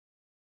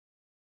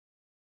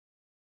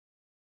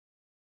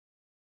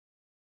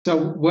So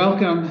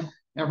welcome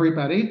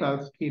everybody,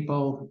 both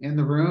people in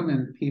the room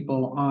and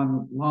people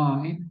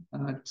online,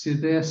 to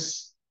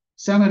this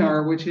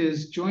seminar, which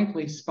is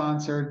jointly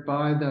sponsored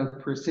by the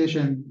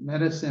Precision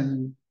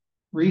Medicine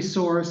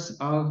Resource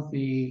of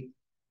the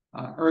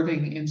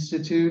Irving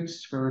Institute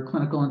for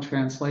Clinical and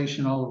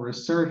Translational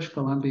Research,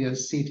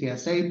 Columbia's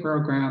CTSA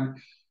program,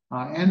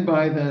 and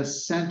by the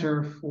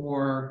Center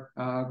for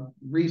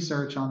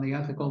Research on the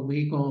Ethical,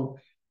 Legal,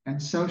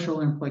 and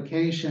Social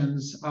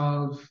Implications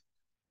of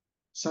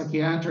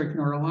Psychiatric,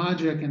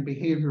 Neurologic, and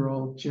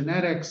Behavioral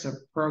Genetics, a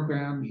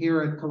program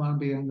here at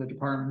Columbia in the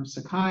Department of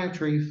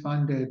Psychiatry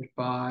funded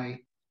by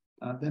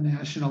the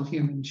National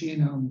Human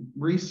Genome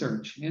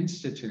Research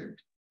Institute.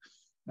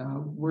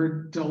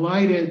 We're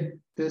delighted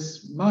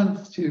this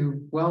month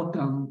to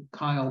welcome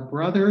Kyle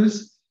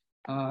Brothers.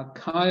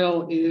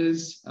 Kyle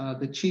is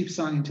the Chief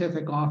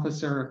Scientific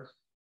Officer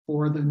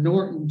for the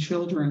Norton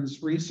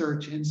Children's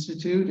Research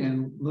Institute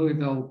in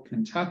Louisville,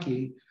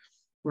 Kentucky,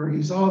 where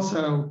he's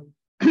also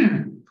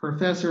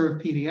Professor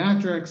of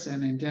Pediatrics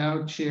and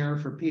Endowed Chair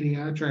for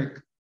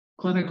Pediatric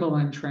Clinical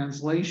and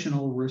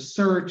Translational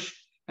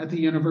Research at the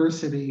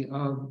University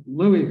of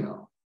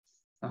Louisville.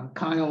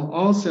 Kyle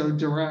also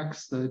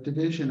directs the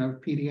Division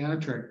of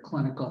Pediatric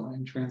Clinical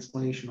and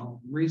Translational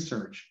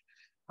Research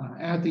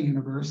at the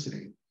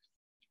university.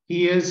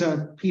 He is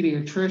a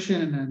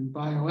pediatrician and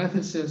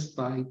bioethicist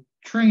by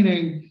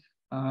training.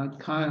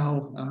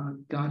 Kyle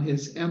got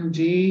his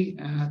MD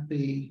at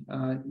the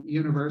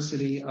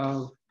University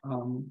of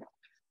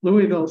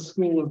Louisville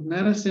School of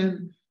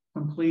Medicine,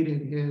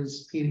 completed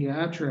his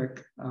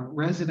pediatric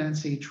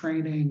residency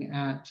training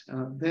at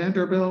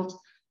Vanderbilt,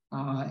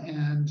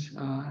 and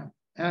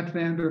at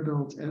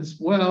Vanderbilt as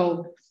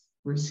well,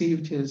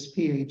 received his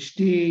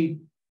PhD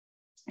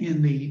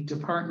in the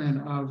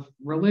Department of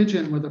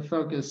Religion with a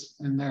focus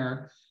in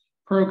their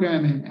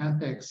program in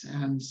ethics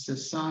and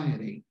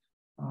society.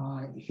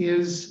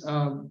 His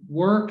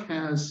work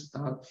has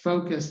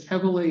focused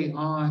heavily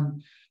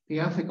on the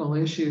ethical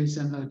issues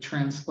in the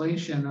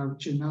translation of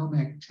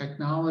genomic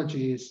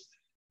technologies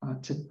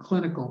to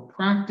clinical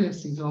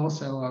practice. He's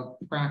also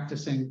a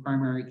practicing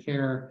primary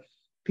care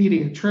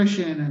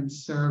pediatrician and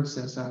serves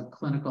as a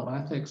clinical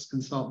ethics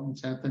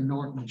consultant at the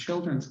Norton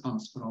Children's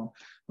Hospital,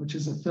 which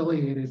is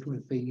affiliated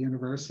with the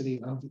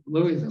University of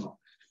Louisville.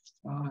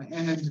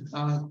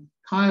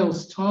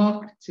 Kyle's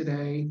talk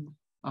today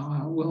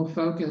will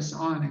focus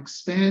on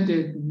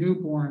expanded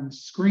newborn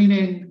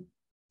screening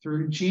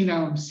through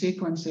genome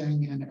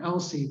sequencing and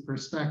ELSI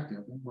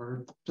perspective. And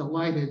we're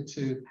delighted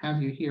to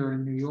have you here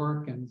in New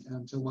York and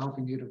to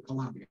welcome you to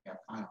Columbia,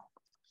 Kyle.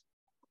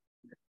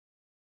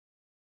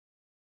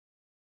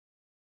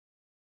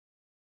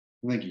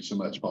 Thank you so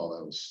much, Paul.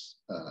 That was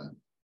a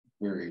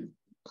very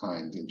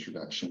kind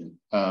introduction.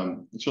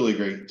 It's really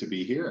great to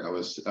be here. I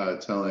was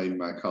telling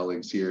my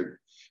colleagues here,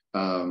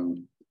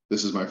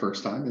 this is my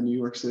first time in New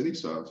York City,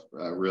 so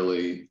I've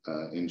really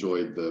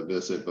enjoyed the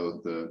visit,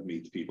 both to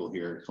meet the people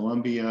here at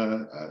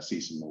Columbia,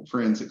 see some old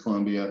friends at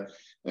Columbia,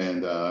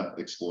 and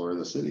explore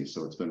the city.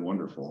 So it's been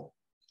wonderful.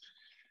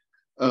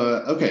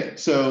 Okay,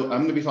 so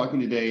I'm going to be talking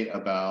today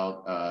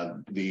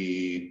about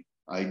the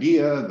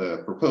idea,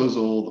 the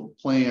proposal, the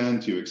plan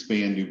to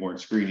expand newborn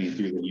screening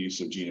through the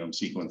use of genome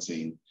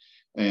sequencing.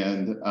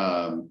 And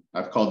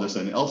I've called this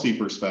an ELSI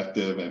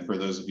perspective. And for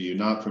those of you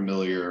not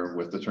familiar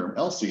with the term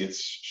ELSI,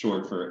 it's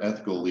short for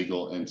ethical,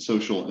 legal, and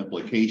social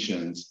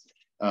implications.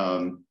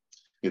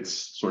 It's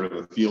sort of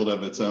a field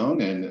of its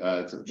own, and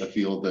it's a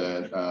field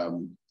that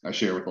I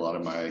share with a lot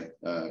of my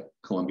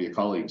Columbia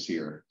colleagues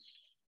here.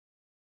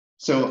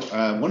 So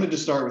I wanted to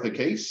start with a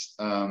case.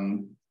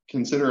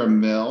 Consider a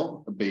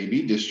male, a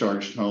baby,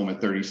 discharged home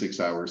at 36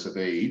 hours of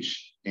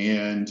age.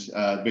 And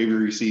the baby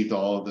received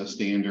all of the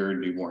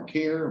standard newborn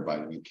care,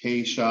 vitamin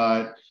K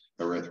shot,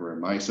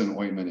 erythromycin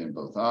ointment in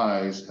both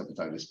eyes,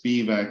 hepatitis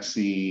B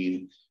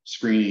vaccine,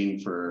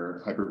 screening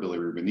for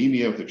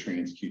hyperbilirubinemia with a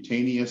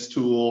transcutaneous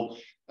tool,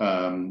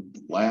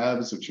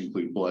 labs, which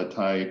include blood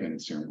type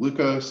and serum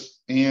glucose,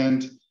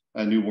 and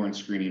a newborn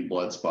screening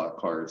blood spot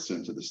card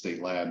sent to the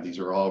state lab. These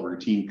are all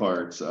routine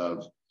parts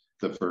of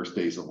the first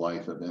days of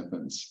life of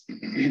infants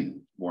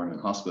born in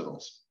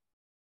hospitals.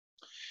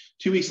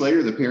 2 weeks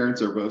later, the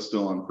parents are both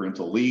still on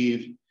parental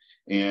leave.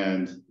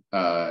 And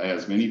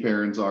as many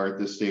parents are at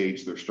this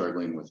stage, they're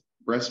struggling with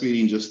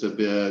breastfeeding just a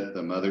bit.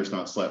 The mother's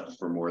not slept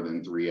for more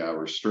than 3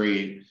 hours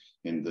straight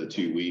in the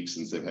 2 weeks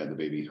since they've had the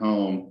baby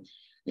home.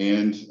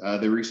 And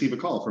they receive a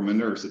call from a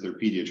nurse at their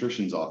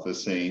pediatrician's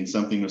office saying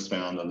something was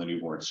found on the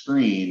newborn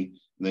screen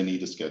and they need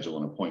to schedule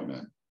an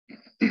appointment.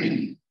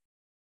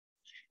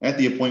 At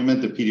the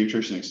appointment, the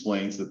pediatrician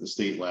explains that the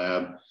state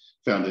lab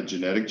found a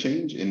genetic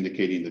change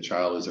indicating the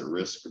child is at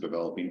risk for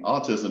developing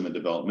autism and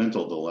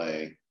developmental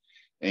delay.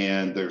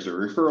 And there's a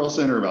referral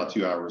center about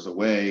 2 hours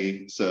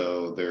away.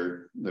 So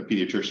the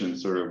pediatrician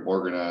sort of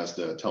organized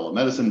a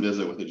telemedicine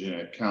visit with a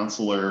genetic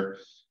counselor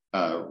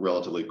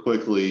relatively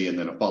quickly, and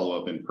then a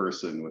follow-up in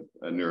person with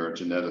a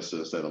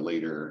neurogeneticist at a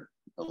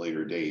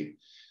later date.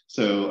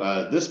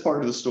 So this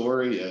part of the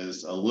story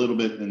is a little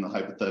bit in the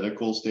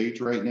hypothetical stage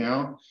right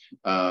now,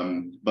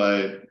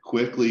 but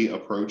quickly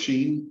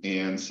approaching.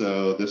 And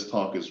so this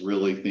talk is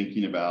really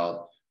thinking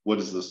about what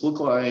does this look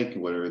like?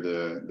 What are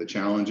the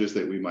challenges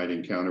that we might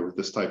encounter with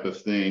this type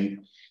of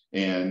thing?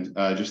 And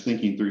just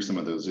thinking through some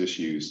of those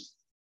issues.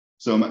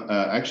 So I'm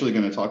actually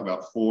going to talk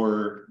about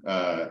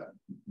 4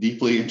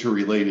 deeply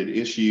interrelated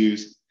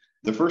issues.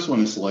 The first one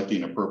is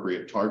selecting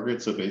appropriate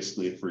targets. So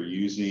basically, if we're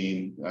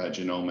using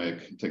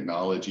genomic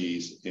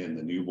technologies in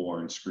the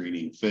newborn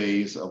screening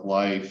phase of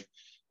life,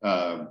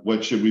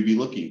 what should we be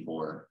looking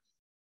for?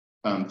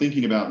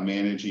 Thinking about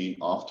managing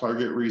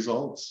off-target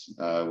results,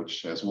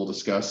 which, as we'll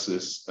discuss,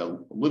 is a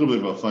little bit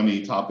of a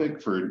funny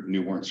topic for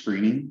newborn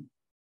screening.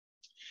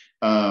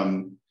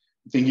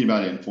 Thinking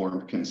about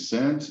informed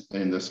consent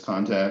in this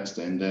context,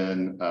 and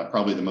then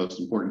probably the most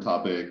important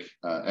topic,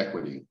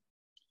 equity.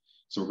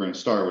 So we're going to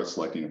start with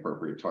selecting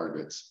appropriate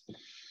targets.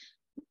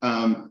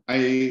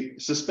 I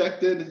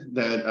suspected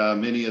that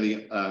many of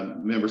the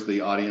members of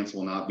the audience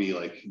will not be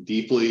like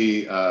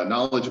deeply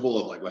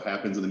knowledgeable of like what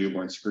happens in the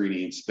newborn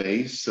screening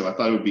space. So I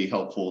thought it would be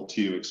helpful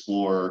to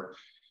explore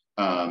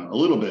a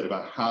little bit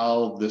about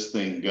how this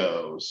thing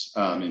goes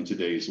in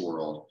today's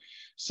world.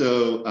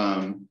 So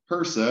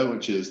HRSA,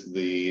 which is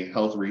the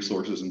Health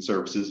Resources and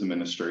Services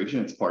Administration,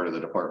 it's part of the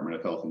Department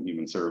of Health and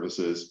Human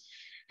Services,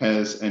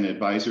 has an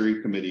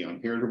advisory committee on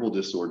heritable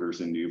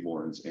disorders in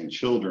newborns and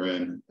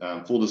children.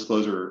 Full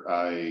disclosure,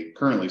 I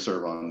currently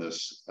serve on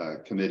this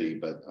committee,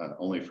 but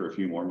only for a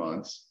few more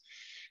months.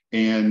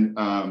 And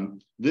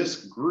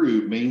this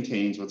group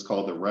maintains what's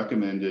called the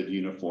Recommended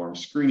Uniform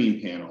Screening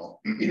Panel,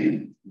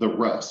 the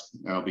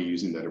RUSP. I'll be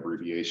using that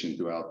abbreviation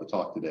throughout the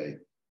talk today.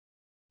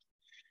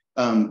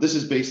 This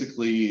is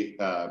basically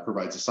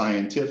provides a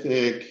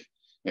scientific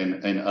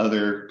and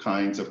other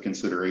kinds of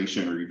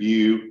consideration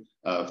review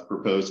of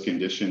proposed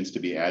conditions to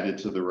be added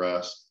to the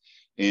RUSP.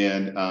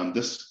 And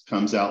this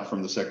comes out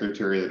from the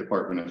Secretary of the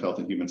Department of Health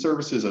and Human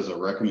Services as a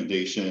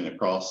recommendation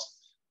across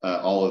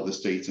all of the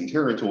states and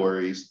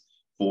territories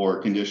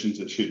for conditions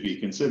that should be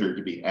considered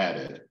to be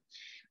added.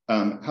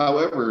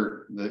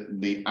 However,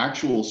 the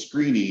actual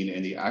screening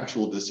and the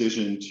actual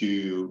decision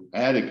to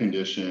add a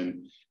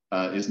condition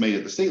is made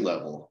at the state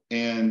level.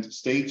 And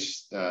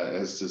states,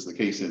 as is the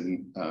case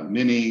in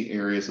many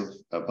areas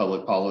of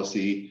public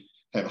policy,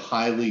 have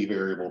highly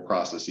variable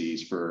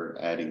processes for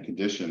adding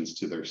conditions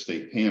to their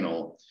state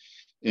panel.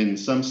 In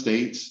some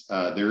states,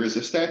 there is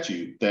a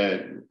statute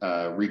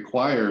that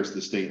requires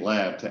the state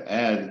lab to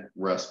add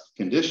RUSP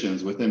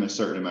conditions within a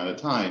certain amount of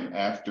time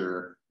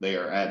after they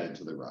are added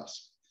to the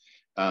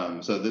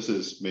RUSP. So this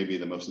is maybe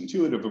the most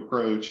intuitive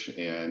approach,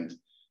 and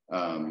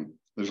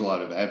there's a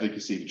lot of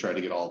advocacy to try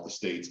to get all of the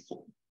states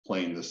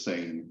playing the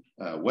same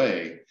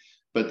way.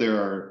 But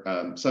there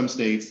are some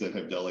states that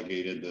have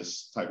delegated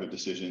this type of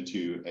decision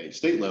to a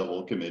state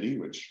level committee,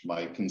 which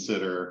might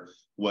consider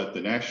what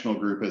the national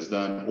group has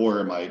done,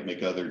 or might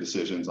make other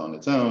decisions on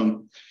its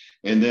own.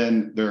 And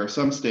then there are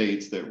some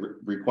states that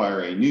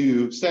require a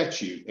new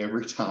statute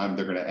every time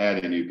they're going to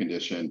add a new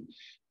condition,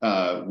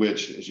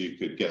 which, as you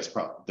could guess,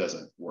 probably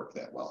doesn't work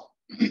that well.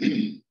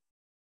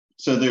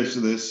 So there's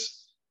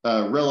this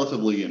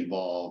relatively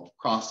involved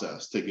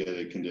process to get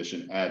a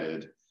condition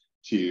added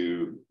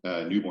to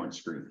newborn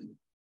screening.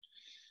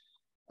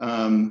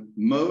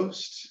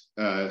 Most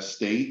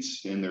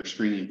states in their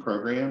screening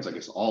programs, I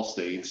guess all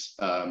states,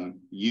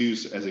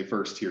 use as a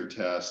first tier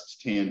test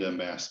tandem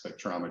mass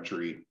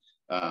spectrometry,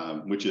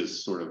 which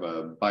is sort of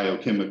a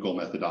biochemical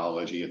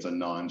methodology. It's a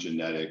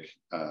non-genetic,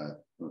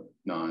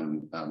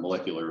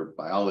 non-molecular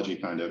biology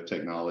kind of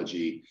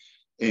technology,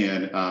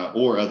 and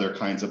or other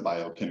kinds of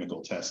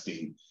biochemical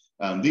testing.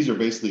 These are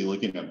basically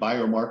looking at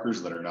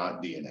biomarkers that are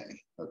not DNA.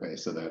 Okay,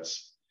 so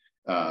that's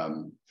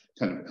kind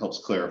of helps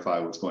clarify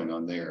what's going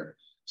on there.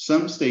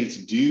 Some states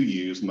do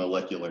use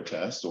molecular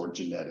tests or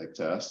genetic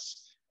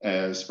tests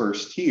as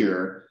first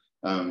tier.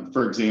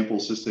 For example,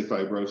 cystic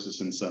fibrosis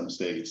in some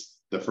states,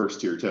 the first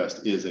tier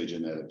test is a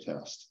genetic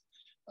test.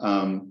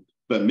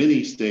 But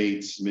many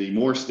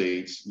more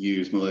states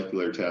use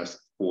molecular tests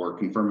for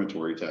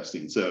confirmatory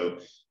testing. So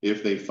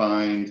if they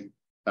find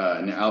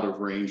an out of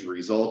range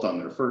result on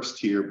their first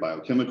tier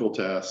biochemical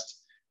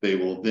test, they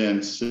will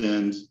then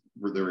send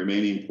the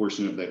remaining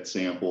portion of that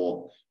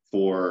sample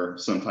for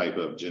some type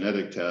of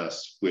genetic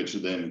test, which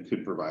then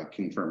could provide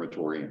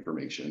confirmatory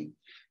information.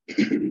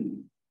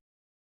 And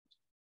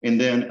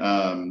then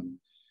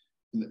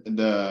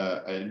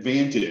the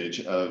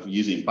advantage of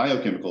using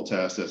biochemical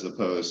tests as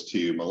opposed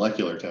to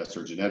molecular tests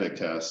or genetic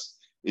tests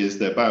is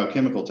that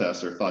biochemical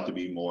tests are thought to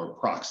be more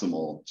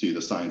proximal to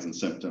the signs and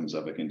symptoms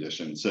of a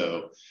condition.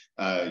 So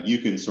you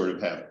can sort of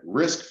have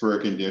risk for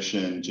a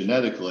condition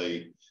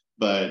genetically,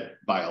 but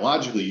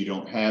biologically, you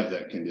don't have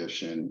that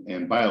condition.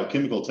 And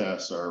biochemical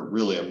tests are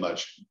really a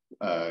much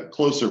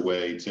closer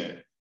way to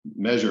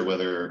measure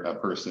whether a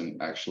person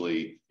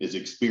actually is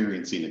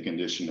experiencing a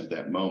condition at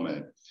that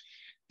moment.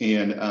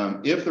 And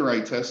if the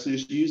right test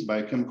is used,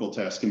 biochemical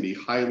tests can be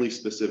highly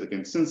specific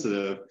and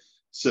sensitive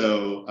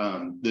So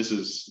this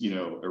is,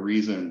 a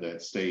reason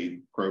that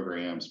state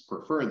programs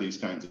prefer these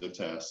kinds of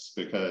tests,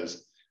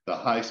 because the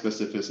high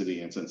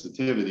specificity and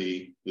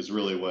sensitivity is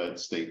really what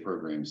state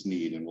programs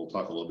need. And we'll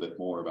talk a little bit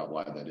more about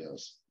why that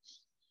is.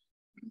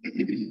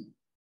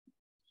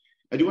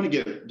 I do want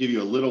to give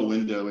you a little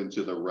window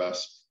into the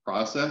RUS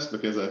process,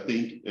 because I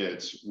think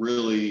it's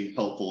really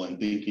helpful in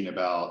thinking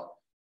about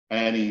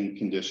adding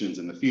conditions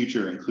in the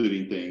future,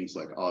 including things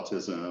like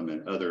autism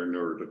and other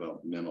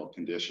neurodevelopmental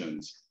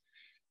conditions.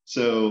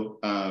 So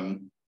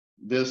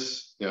the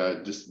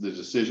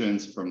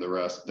decisions from the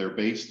RUS, they're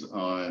based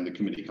on the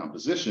committee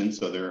composition.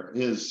 So there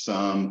is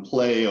some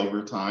play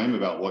over time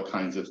about what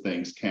kinds of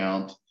things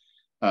count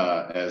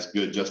as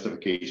good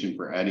justification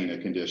for adding a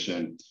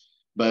condition.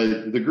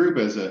 But the group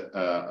as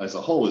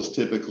a whole is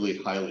typically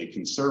highly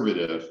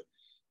conservative.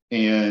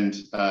 And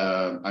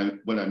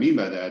what I mean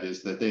by that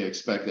is that they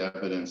expect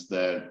evidence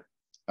that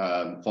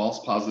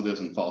false positives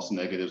and false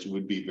negatives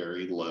would be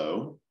very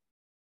low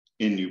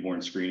in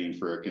newborn screening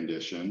for a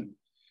condition,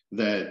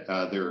 that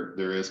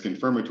there is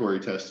confirmatory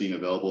testing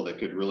available that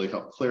could really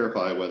help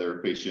clarify whether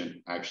a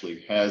patient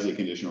actually has a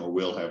condition or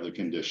will have the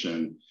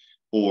condition,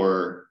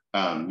 or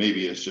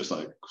maybe it's just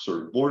like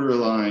sort of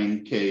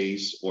borderline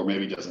case, or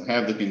maybe doesn't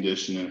have the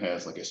condition and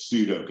has like a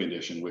pseudo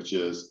condition, which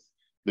is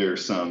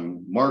there's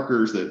some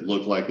markers that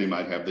look like they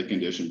might have the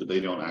condition, but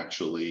they're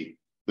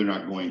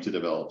not going to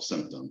develop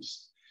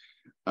symptoms.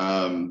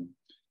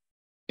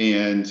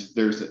 And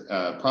there's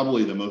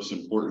probably the most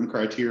important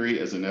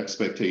criteria as an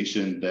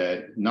expectation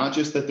that not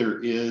just that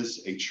there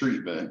is a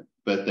treatment,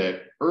 but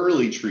that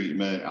early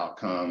treatment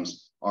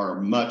outcomes are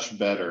much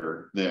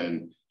better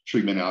than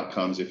treatment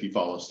outcomes if you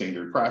follow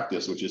standard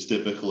practice, which is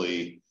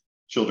typically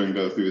children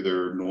go through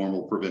their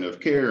normal preventive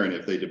care, and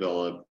if they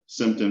develop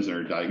symptoms and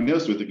are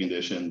diagnosed with the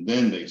condition,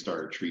 then they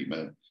start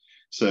treatment.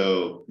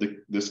 So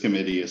this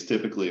committee is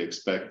typically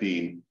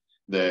expecting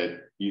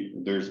that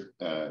there's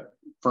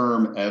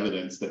firm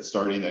evidence that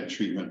starting that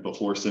treatment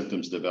before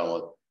symptoms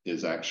develop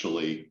is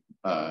actually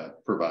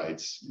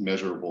provides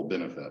measurable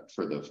benefit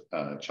for the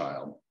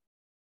child.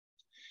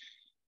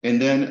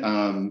 And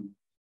then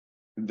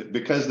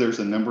because there's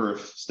a number of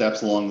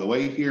steps along the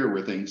way here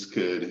where things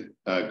could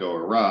go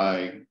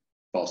awry,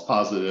 false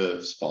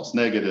positives, false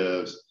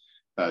negatives,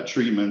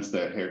 treatments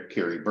that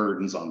carry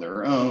burdens on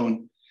their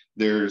own,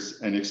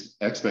 there's an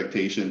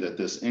expectation that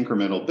this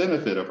incremental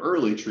benefit of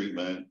early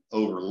treatment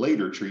over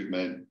later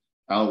treatment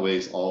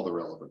outweighs all the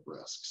relevant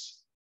risks,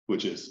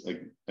 which is,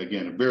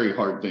 again, a very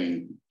hard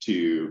thing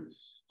to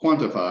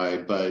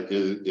quantify, but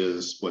it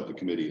is what the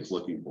committee is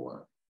looking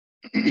for.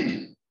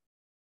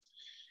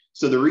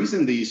 So the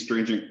reason these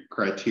stringent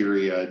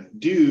criteria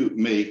do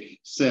make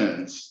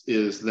sense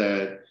is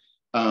that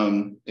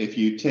if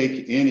you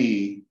take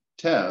any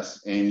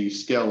test and you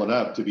scale it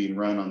up to being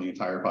run on the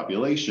entire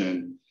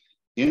population,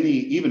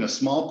 even a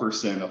small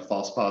percent of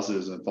false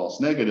positives and false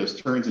negatives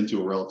turns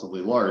into a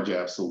relatively large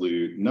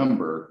absolute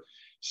number.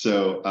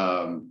 So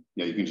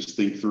you can just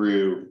think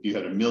through, if you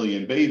had 1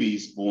 million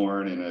babies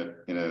born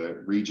in a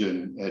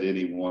region at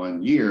any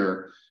one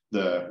year,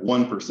 the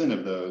 1%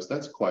 of those,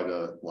 that's quite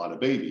a lot of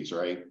babies,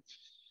 right?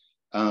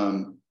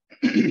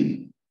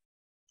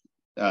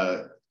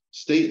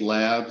 State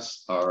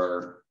labs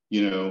are,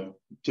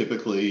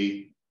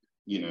 typically,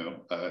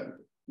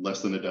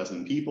 less than a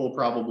dozen people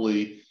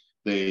probably.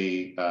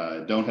 They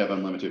don't have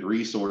unlimited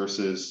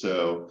resources.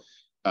 So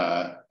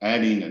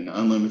adding an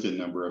unlimited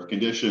number of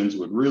conditions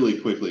would really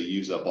quickly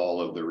use up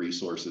all of the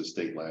resources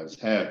state labs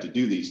have to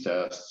do these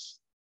tests,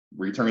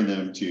 return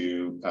them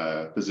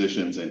to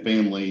physicians and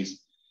families,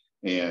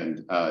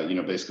 and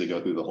basically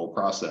go through the whole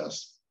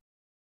process.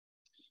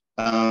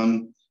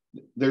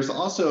 There's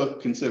also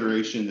a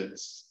consideration that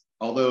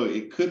although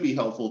it could be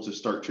helpful to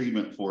start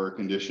treatment for a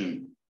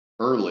condition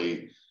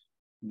early,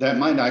 that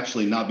might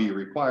actually not be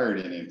required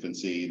in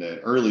infancy,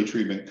 that early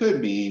treatment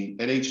could mean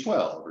at age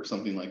 12 or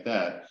something like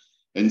that.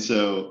 And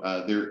so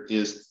there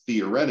is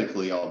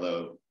theoretically,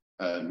 although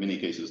in many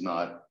cases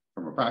not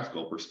from a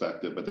practical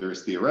perspective, but there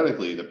is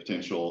theoretically the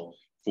potential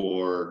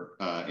for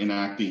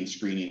enacting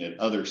screening at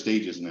other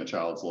stages in a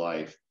child's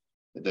life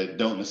that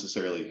don't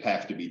necessarily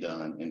have to be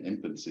done in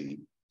infancy.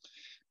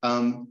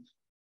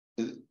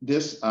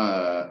 This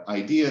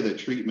idea that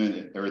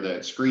treatment or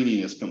that screening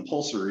is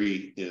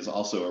compulsory is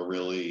also a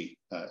really,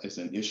 is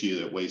an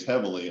issue that weighs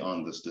heavily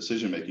on this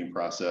decision-making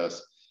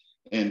process.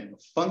 And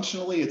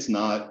functionally, it's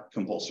not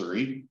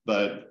compulsory,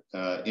 but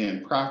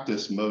in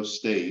practice, most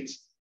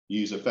states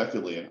use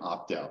effectively an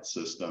opt-out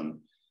system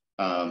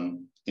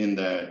in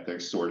that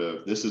there's sort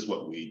of, this is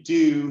what we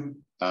do.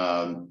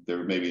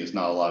 There maybe is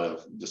not a lot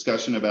of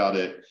discussion about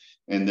it.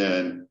 And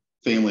then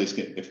families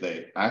can, if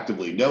they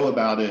actively know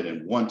about it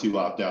and want to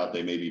opt out,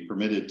 they may be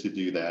permitted to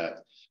do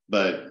that.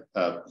 But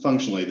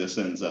functionally, this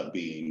ends up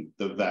being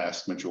the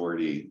vast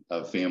majority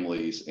of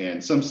families.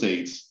 And some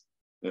states,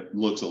 it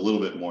looks a little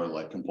bit more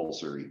like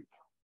compulsory.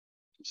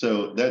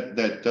 So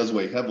that does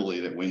weigh heavily,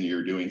 that when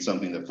you're doing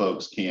something that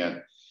folks can't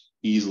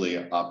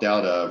easily opt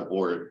out of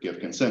or give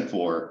consent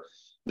for,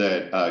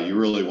 that you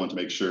really want to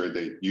make sure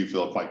that you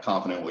feel quite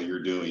confident what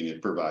you're doing.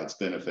 It provides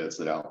benefits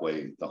that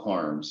outweigh the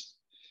harms.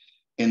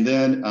 And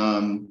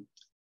then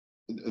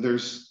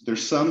there's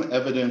some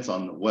evidence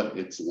on what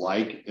it's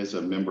like as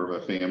a member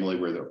of a family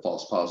where the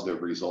false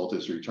positive result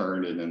is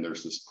returned, and then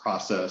there's this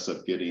process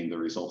of getting the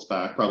results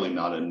back. Probably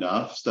not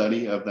enough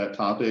study of that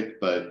topic,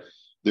 but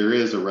there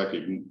is a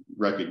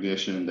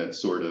recognition that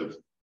sort of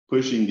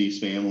pushing these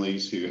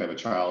families who have a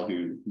child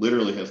who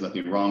literally has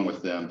nothing wrong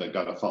with them but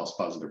got a false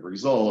positive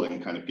result,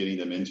 and kind of getting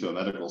them into a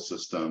medical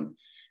system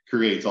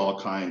creates all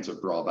kinds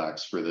of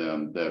drawbacks for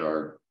them that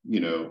are,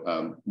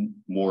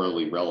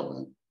 morally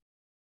relevant.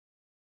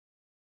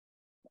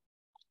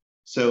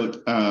 So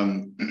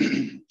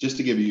just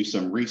to give you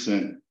some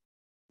recent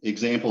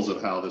examples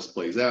of how this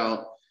plays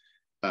out,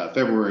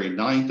 February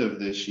 9th of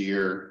this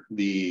year,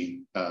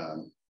 the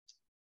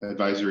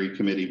advisory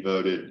committee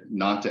voted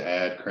not to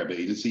add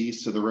Krabbe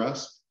disease to the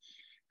RUSP.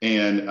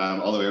 And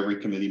although every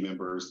committee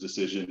member's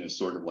decision is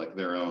sort of like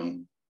their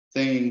own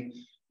thing,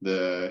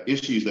 the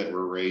issues that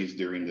were raised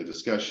during the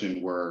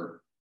discussion were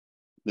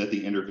that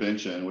the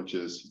intervention, which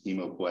is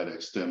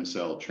hematopoietic stem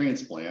cell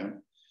transplant,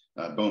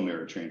 bone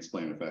marrow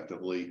transplant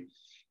effectively,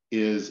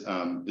 is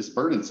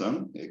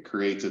burdensome. It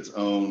creates its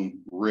own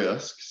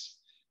risks,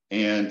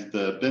 and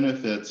the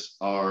benefits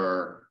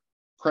are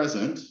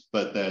present,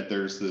 but that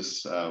there's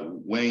this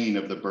weighing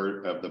of the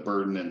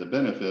burden and the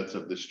benefits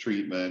of this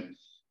treatment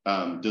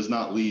does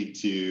not lead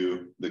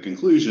to the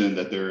conclusion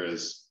that there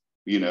is,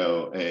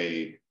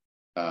 a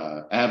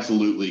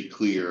absolutely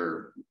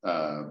clear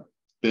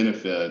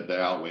benefit that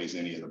outweighs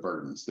any of the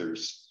burdens.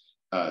 There's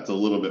it's a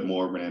little bit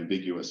more of an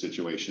ambiguous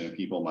situation, and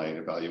people might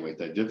evaluate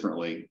that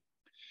differently.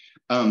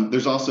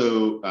 There's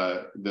also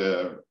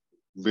the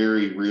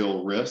very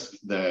real risk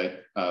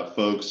that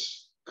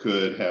folks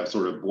could have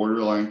sort of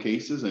borderline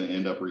cases and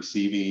end up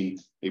receiving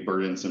a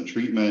burdensome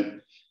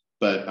treatment,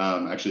 but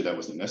actually that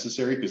wasn't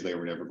necessary because they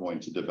were never going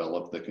to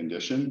develop the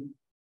condition.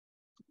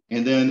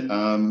 And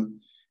then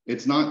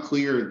it's not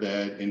clear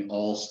that in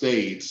all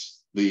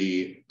states,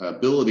 the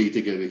ability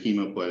to get a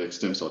hematopoietic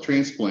stem cell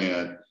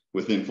transplant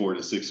within 4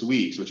 to 6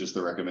 weeks, which is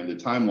the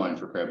recommended timeline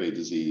for Krabbe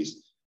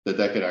disease,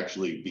 that could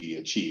actually be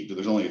achieved.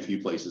 There's only a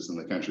few places in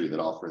the country that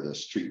offer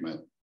this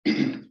treatment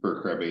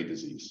for Krabbe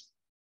disease.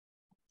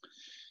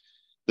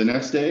 The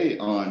next day,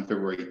 on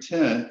February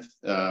 10th,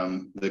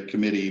 the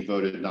committee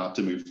voted not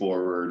to move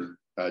forward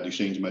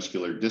Duchenne's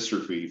muscular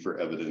dystrophy for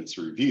evidence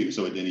review.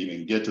 So it didn't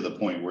even get to the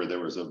point where there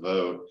was a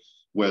vote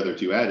whether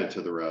to add it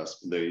to the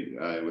RUSP.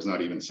 It was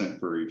not even sent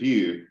for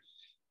review.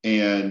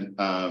 And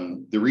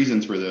the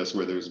reasons for this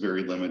were there's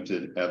very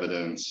limited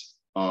evidence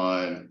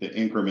on the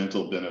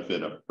incremental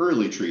benefit of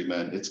early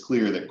treatment. It's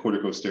clear that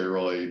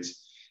corticosteroids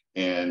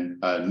and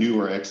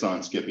newer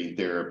exon skipping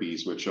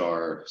therapies, which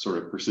are sort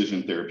of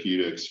precision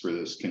therapeutics for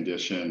this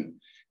condition,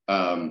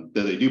 that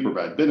they do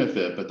provide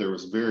benefit, but there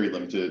was very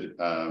limited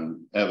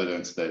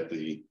evidence that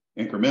the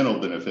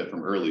incremental benefit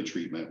from early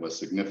treatment was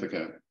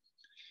significant.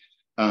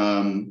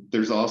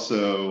 There's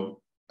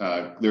also,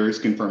 there is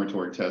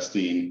confirmatory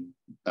testing,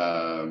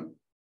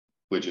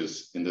 which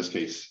is in this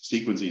case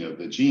sequencing of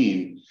the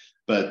gene,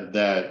 but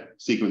that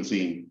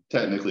sequencing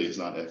technically is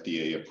not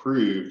FDA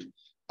approved.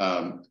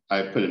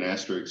 I put an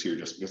asterisk here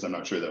just because I'm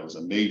not sure that was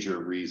a major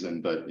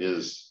reason, but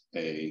is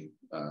a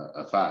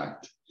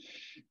fact.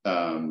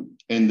 And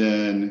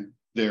then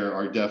there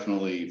are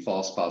definitely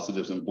false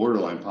positives and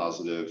borderline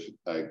positive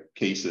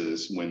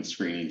cases when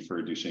screening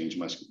for Duchenne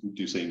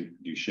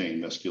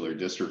muscular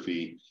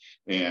dystrophy.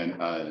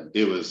 And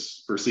it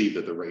was perceived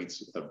that the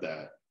rates of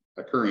that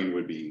occurring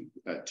would be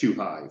too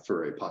high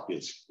for a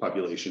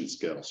population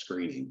scale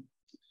screening.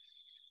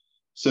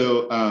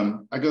 So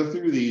I go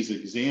through these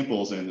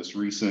examples and these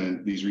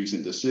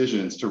recent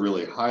decisions to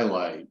really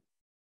highlight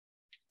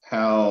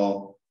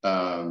how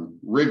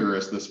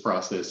rigorous this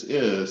process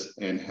is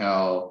and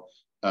how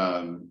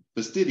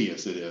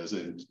fastidious it is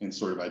in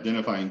sort of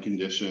identifying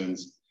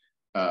conditions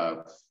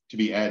to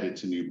be added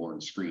to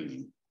newborn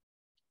screening.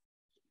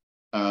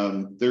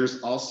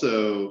 There's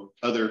also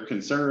other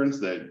concerns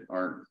that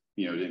aren't,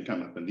 didn't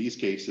come up in these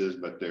cases,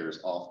 but there's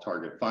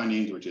off-target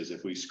findings, which is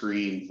if we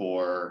screen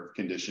for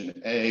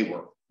condition A,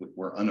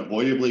 we're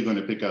unavoidably going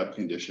to pick up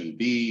condition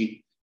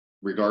B,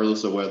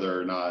 regardless of whether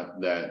or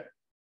not that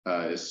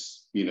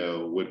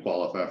would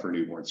qualify for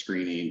newborn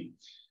screening.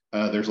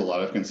 There's a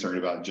lot of concern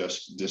about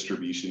just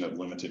distribution of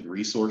limited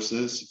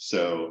resources.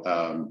 So,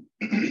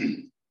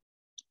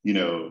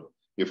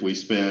 if we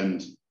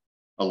spend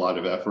a lot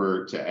of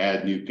effort to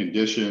add new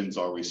conditions,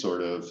 are we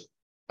sort of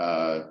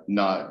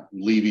not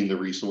leaving the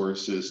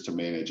resources to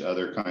manage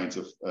other kinds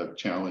of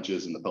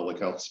challenges in the public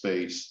health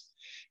space?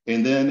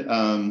 And then,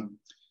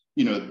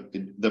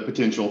 the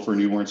potential for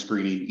newborn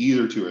screening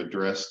either to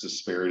address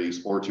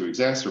disparities or to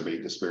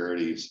exacerbate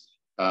disparities,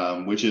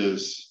 which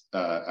is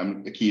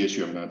a key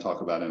issue I'm going to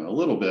talk about in a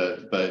little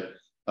bit, but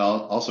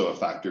also a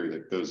factor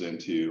that goes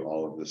into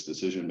all of this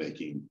decision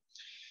making.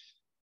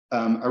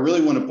 I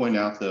really want to point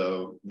out,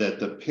 though, that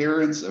the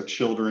parents of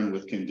children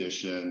with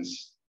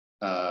conditions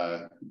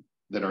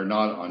that are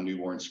not on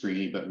newborn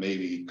screening, but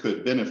maybe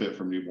could benefit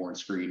from newborn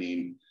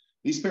screening,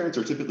 these parents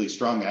are typically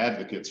strong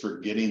advocates for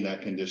getting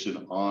that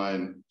condition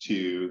on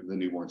to the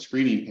newborn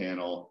screening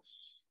panel,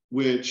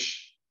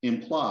 which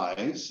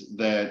implies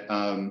that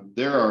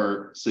there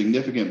are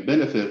significant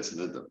benefits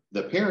that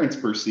the parents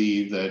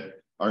perceive that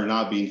are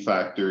not being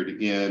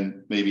factored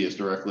in maybe as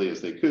directly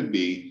as they could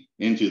be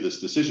into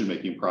this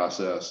decision-making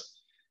process.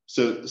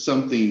 So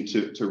something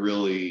to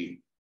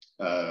really,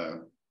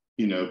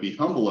 be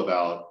humble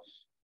about,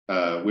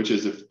 which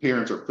is if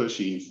parents are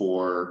pushing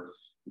for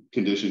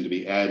condition to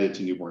be added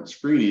to newborn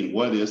screening,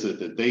 what is it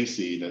that they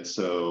see that's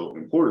so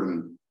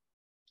important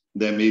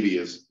that maybe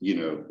is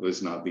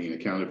not being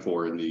accounted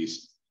for in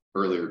these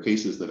earlier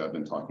cases that I've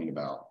been talking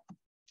about.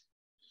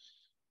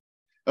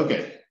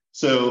 Okay,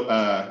 so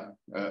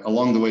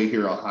along the way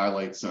here, I'll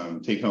highlight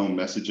some take-home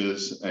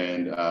messages.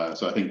 And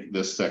so I think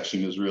this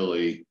section is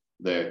really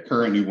that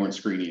current newborn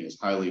screening is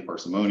highly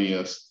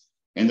parsimonious,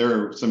 and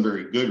there are some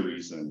very good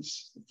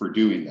reasons for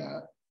doing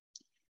that.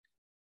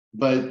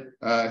 But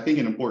I think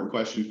an important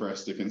question for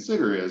us to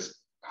consider is,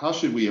 how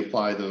should we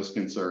apply those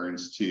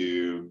concerns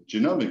to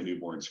genomic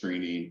newborn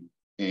screening?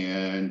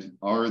 And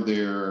are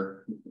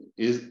there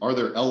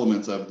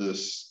elements of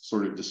this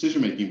sort of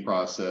decision-making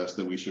process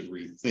that we should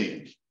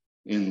rethink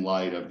in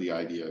light of the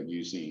idea of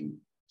using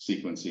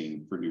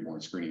sequencing for newborn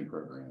screening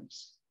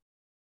programs?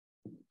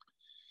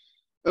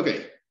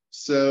 Okay,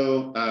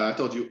 so I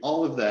told you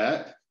all of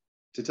that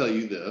to tell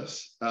you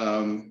this.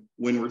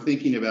 When we're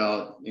thinking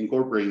about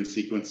incorporating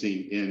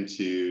sequencing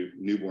into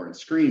newborn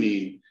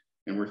screening,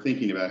 and we're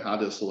thinking about how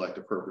to select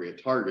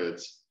appropriate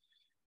targets,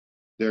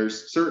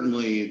 there's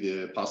certainly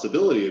the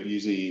possibility of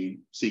using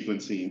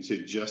sequencing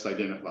to just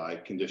identify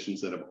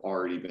conditions that have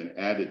already been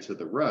added to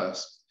the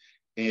RUSP.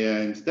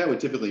 And that would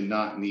typically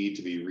not need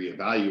to be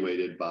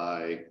reevaluated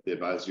by the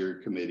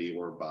advisory committee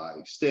or by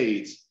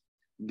states.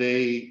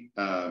 The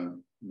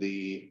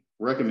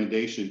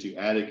recommendation to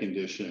add a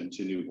condition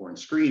to newborn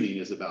screening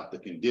is about the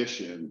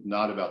condition,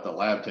 not about the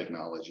lab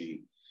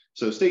technology.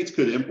 So states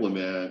could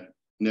implement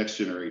next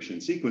generation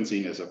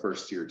sequencing as a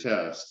first-tier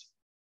test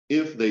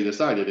if they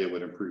decided it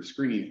would improve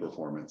screening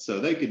performance. So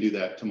they could do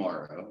that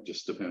tomorrow,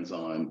 just depends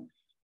on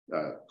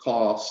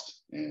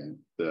cost and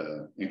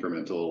the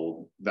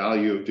incremental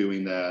value of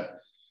doing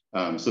that.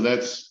 So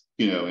that's,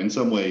 in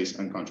some ways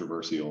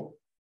uncontroversial.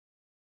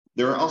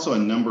 There are also a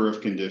number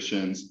of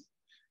conditions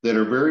that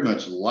are very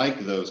much like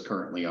those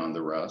currently on the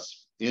RUSP,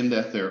 in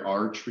that there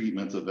are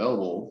treatments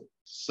available,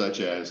 such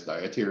as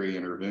dietary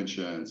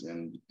interventions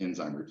and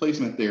enzyme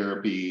replacement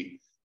therapy,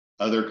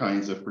 other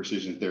kinds of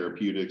precision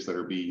therapeutics that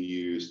are being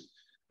used.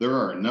 There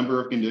are a number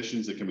of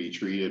conditions that can be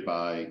treated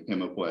by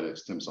hematopoietic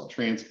stem cell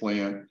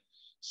transplant.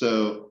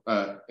 So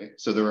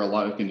there are a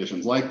lot of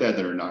conditions like that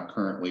that are not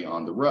currently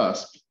on the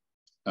RUSP,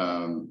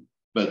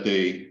 but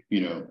they,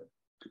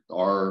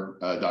 are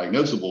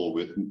diagnosable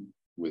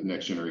with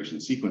next generation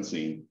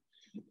sequencing.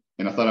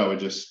 And I thought I would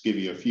just give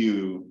you a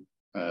few,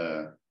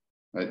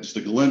 just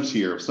a glimpse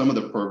here of some of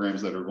the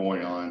programs that are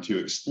going on to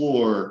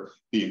explore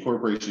the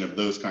incorporation of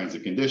those kinds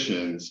of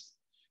conditions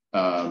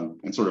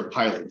and sort of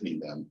piloting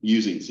them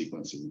using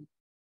sequencing.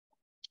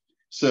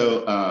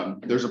 So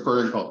there's a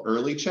program called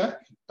Early Check.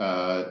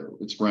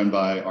 It's run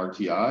by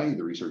RTI,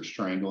 the Research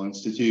Triangle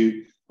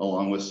Institute,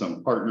 along with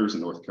some partners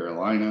in North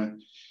Carolina.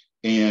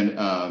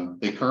 And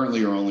they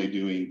currently are only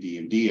doing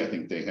DMD. I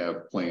think they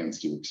have plans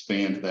to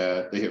expand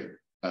that. They have,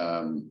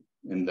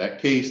 in that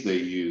case, they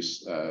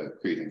use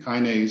creatine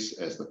kinase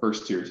as the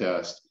first tier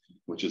test,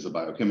 which is a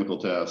biochemical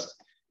test,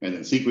 and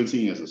then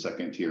sequencing as a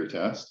second tier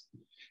test.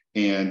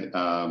 And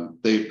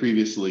they've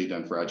previously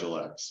done Fragile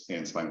X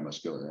and spinal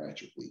muscular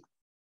atrophy.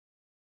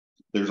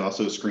 There's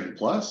also Screen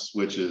Plus,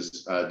 which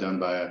is done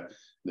by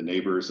the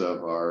neighbors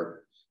of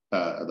our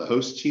the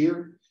host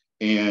here.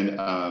 And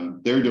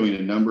they're doing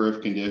a number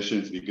of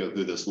conditions. If you go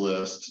through this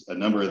list, a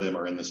number of them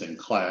are in the same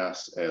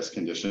class as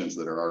conditions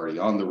that are already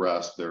on the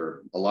RUSP. There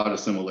are a lot of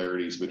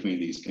similarities between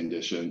these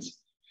conditions.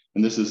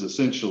 And this is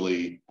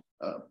essentially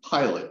a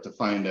pilot to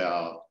find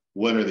out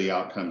what are the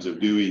outcomes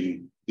of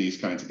doing these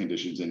kinds of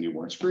conditions in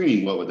newborn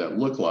screening. What would that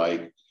look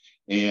like?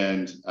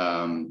 And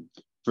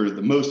for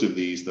the most of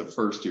these, the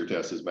first tier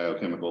test is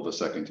biochemical, the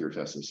second tier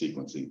test is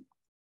sequencing.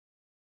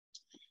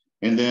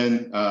 And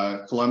then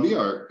Columbia,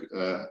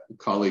 our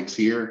colleagues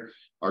here,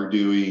 are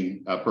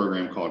doing a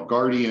program called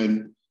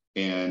Guardian.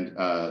 And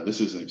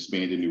this is an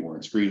expanded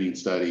newborn screening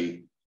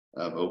study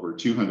of over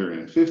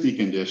 250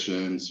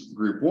 conditions,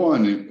 group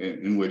 1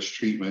 in which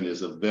treatment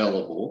is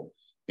available,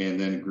 and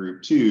then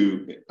group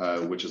 2,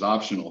 which is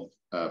optional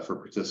for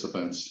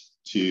participants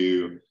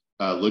to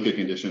look at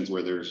conditions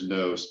where there's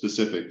no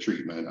specific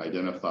treatment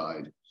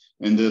identified.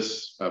 And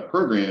this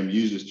program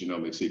uses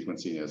genomic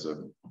sequencing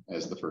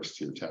as the first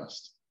tier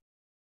test.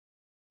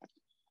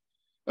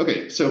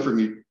 Okay, so for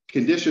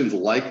conditions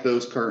like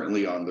those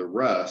currently on the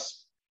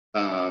RUSP,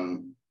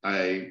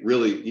 I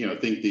really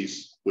think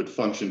these would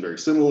function very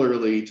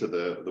similarly to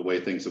the way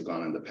things have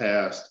gone in the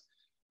past.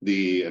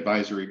 The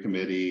advisory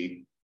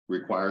committee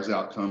requires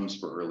outcomes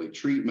for early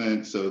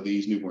treatment. So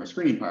these newborn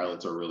screening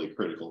pilots are really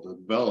critical to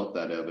develop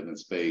that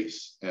evidence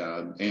base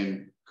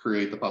and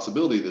create the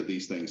possibility that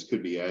these things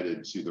could be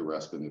added to the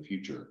RESP in the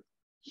future.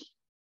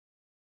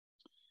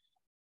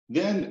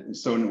 Then,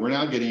 so we're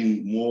now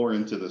getting more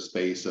into the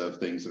space of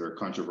things that are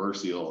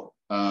controversial.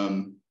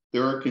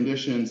 There are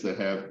conditions that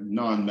have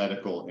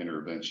non-medical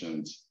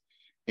interventions.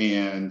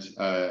 And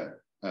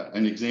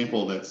an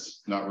example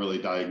that's not really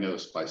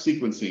diagnosed by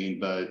sequencing,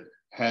 but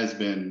has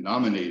been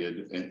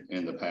nominated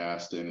in the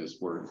past and is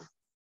worth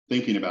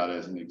thinking about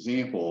as an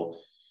example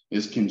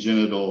is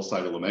congenital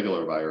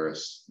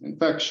cytomegalovirus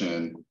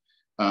infection,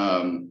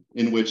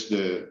 in which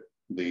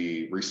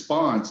the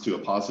response to a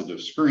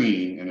positive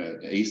screen in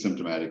an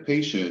asymptomatic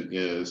patient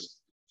is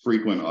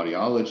frequent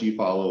audiology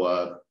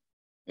follow-up,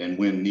 and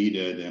when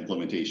needed,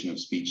 implementation of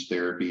speech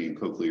therapy and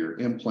cochlear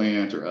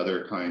implant or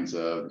other kinds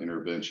of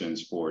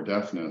interventions for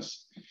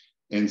deafness.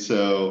 And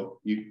so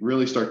you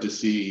really start to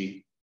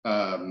see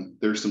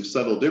there's some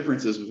subtle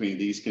differences between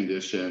these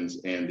conditions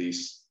and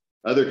these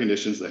other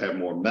conditions that have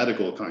more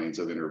medical kinds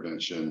of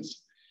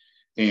interventions.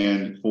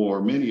 And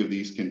for many of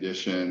these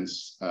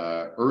conditions,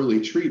 early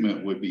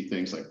treatment would be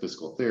things like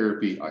physical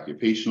therapy,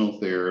 occupational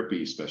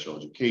therapy, special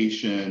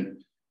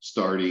education,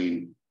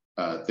 starting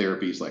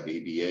therapies like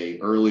ABA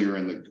earlier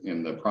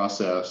in the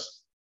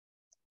process.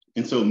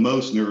 And so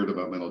most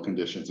neurodevelopmental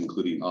conditions,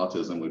 including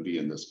autism, would be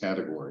in this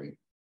category.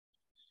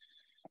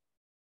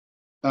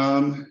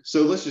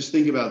 So let's just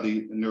think about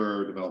the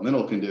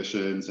neurodevelopmental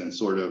conditions and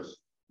sort of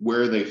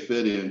where they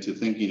fit into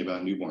thinking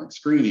about newborn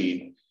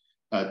screening.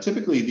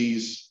 Typically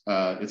these,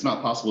 it's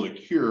not possible to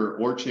cure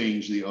or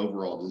change the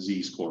overall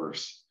disease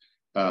course.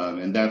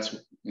 And that's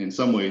in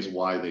some ways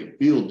why they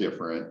feel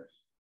different.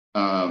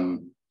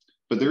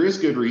 But there is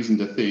good reason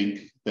to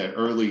think that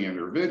early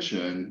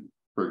intervention,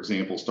 for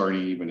example,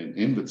 starting even in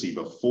infancy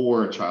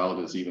before a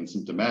child is even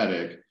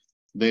symptomatic,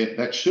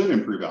 that should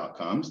improve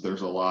outcomes.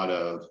 There's a lot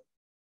of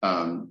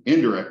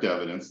indirect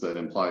evidence that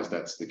implies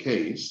that's the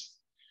case.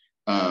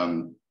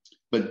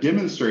 But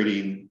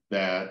demonstrating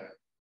that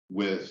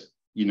with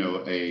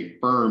a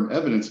firm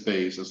evidence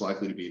base is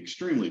likely to be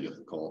extremely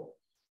difficult,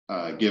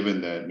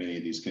 given that many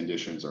of these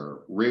conditions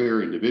are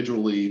rare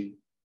individually,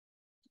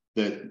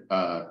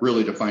 that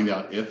really to find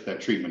out if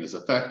that treatment is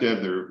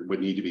effective, there would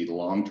need to be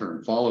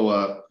long-term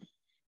follow-up.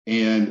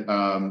 And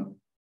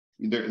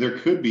there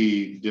could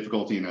be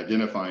difficulty in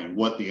identifying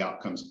what the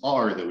outcomes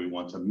are that we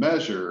want to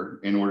measure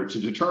in order to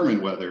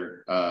determine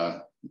whether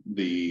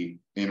the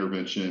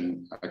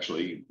intervention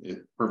actually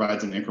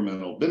provides an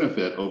incremental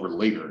benefit over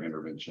later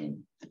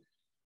intervention.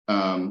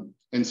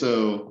 And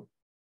so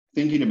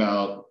thinking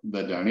about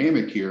the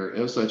dynamic here,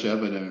 if such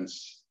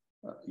evidence,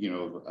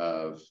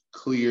 of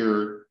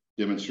clear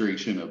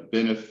demonstration of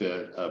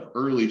benefit of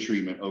early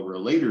treatment over a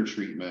later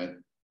treatment,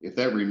 if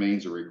that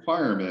remains a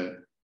requirement,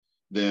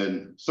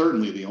 then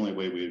certainly the only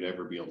way we would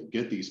ever be able to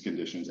get these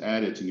conditions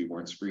added to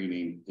newborn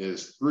screening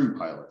is through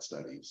pilot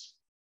studies.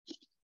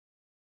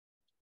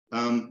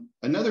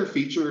 Another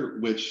feature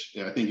which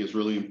I think is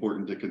really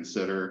important to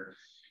consider,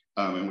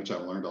 and which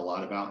I've learned a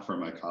lot about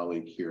from my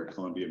colleague here at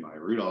Columbia, Maya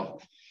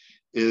Rudolph,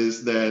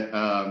 is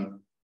that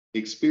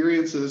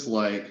experiences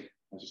like,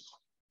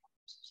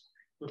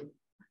 we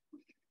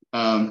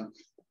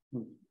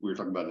were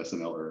talking about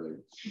SNL earlier.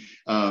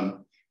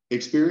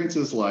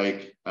 Experiences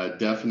like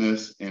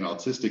deafness and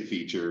autistic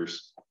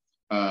features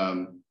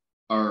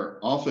are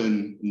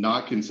often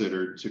not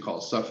considered to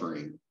cause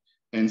suffering.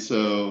 And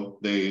so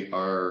they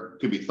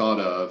could be thought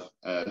of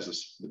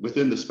as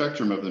within the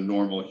spectrum of the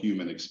normal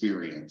human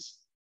experience.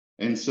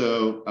 And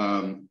so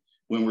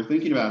when we're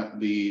thinking about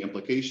the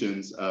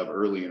implications of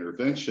early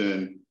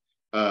intervention,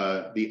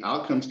 the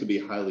outcomes could be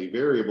highly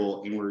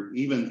variable. And we're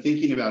even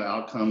thinking about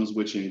outcomes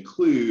which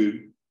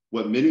include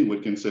what many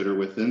would consider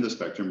within the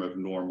spectrum of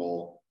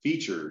normal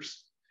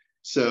features.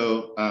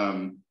 So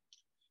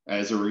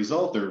as a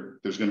result,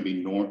 there's going to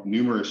be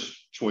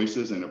numerous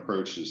choices and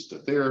approaches to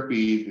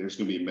therapy. There's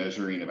going to be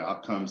measuring of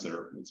outcomes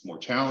it's more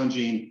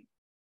challenging.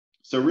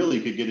 So really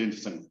you could get into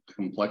some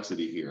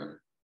complexity here.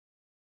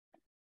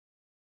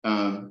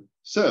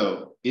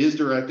 So is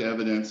direct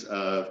evidence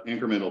of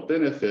incremental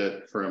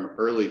benefit from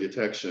early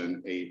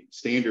detection a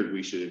standard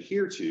we should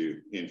adhere to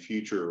in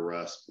future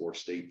RESP or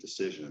state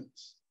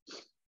decisions?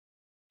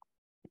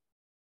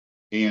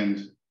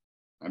 And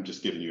I'm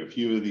just giving you a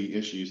few of the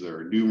issues. There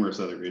are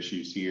numerous other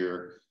issues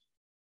here.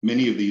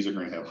 Many of these are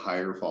going to have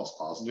higher false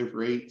positive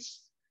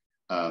rates.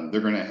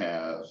 They're going to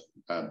have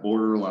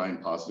borderline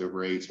positive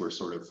rates where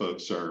sort of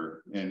folks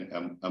are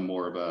in a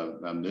more of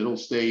a middle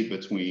state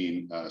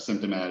between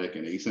symptomatic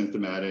and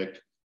asymptomatic.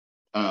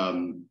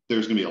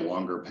 There's going to be a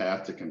longer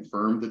path to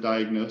confirm the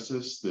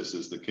diagnosis. This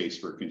is the case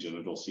for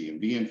congenital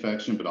CMV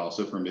infection, but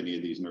also for many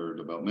of these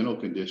neurodevelopmental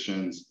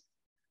conditions.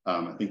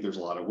 I think there's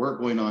a lot of work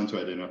going on to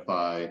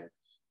identify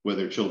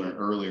whether children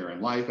earlier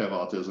in life have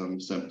autism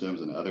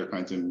symptoms and other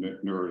kinds of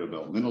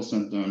neurodevelopmental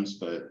symptoms.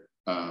 But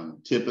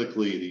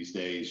typically these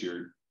days,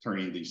 you're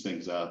turning these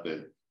things up at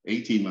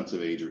 18 months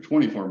of age or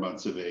 24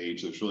 months of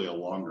age. There's really a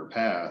longer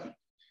path.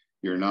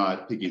 you're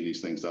not picking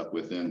these things up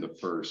within the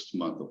first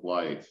month of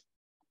life.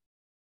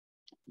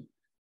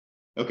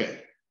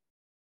 Okay,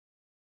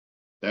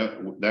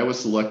 that was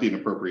selecting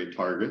appropriate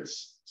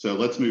targets. So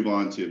let's move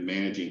on to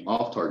managing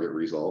off-target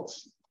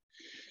results.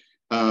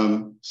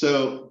 Someone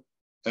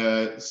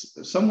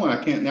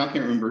I can't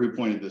remember who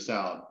pointed this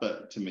out,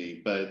 but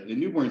in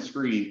newborn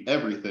screening,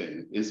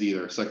 everything is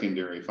either a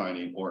secondary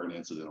finding or an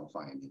incidental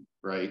finding,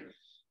 right?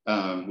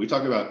 We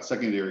talk about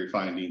secondary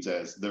findings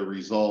as the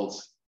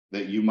results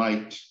that you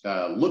might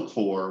look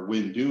for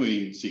when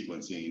doing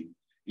sequencing,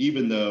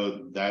 even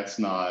though that's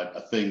not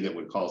a thing that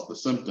would cause the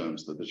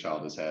symptoms that the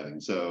child is having.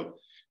 So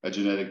a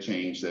genetic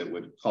change that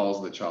would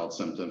cause the child's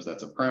symptoms,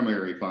 that's a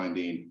primary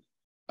finding.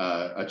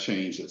 A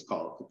change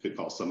could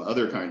cause some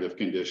other kind of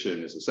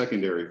condition is a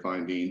secondary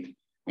finding.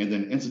 And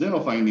then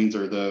incidental findings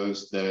are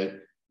those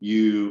that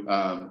you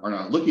are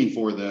not looking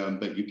for them,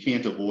 but you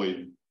can't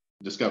avoid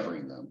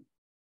discovering them.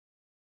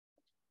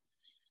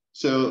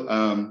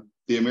 So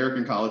the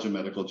American College of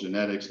Medical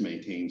Genetics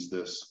maintains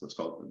this, what's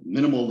called the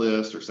minimal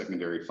list or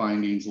secondary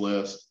findings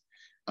list.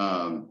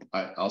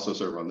 I also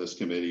serve on this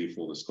committee,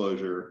 full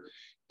disclosure.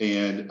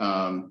 And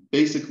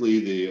basically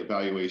the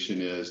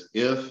evaluation is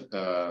if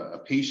a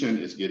patient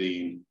is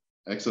getting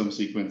exome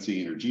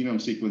sequencing or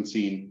genome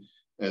sequencing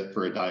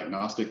for a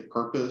diagnostic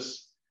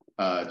purpose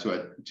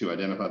to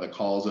identify the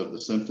cause of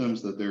the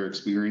symptoms that they're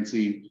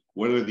experiencing,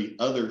 what are the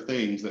other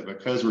things that,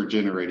 because we're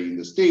generating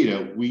this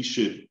data, we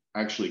should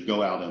actually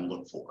go out and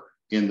look for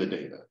in the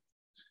data.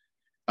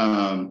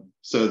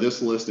 So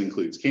this list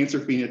includes cancer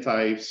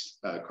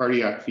phenotypes,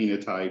 cardiac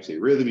phenotypes,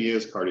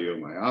 arrhythmias,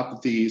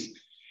 cardiomyopathies,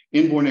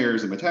 inborn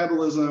errors in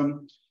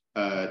metabolism,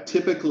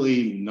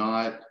 typically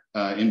not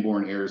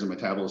inborn errors in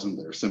metabolism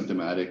that are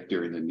symptomatic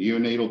during the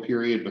neonatal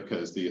period,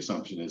 because the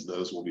assumption is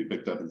those will be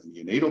picked up in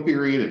the neonatal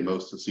period and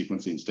most of the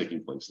sequencing is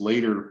taking place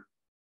later.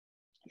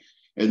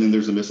 And then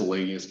there's a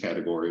miscellaneous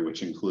category,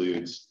 which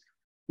includes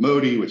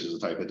MODY, which is a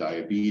type of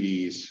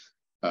diabetes,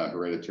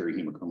 hereditary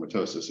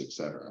hemochromatosis, et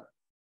cetera.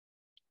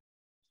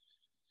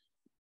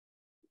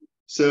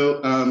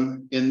 So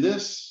in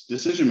this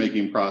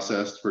decision-making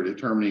process for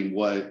determining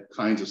what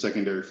kinds of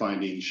secondary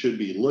findings should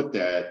be looked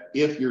at,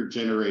 if you're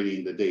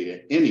generating the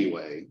data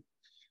anyway,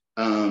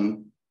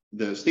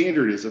 the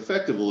standard is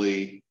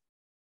effectively,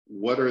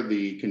 what are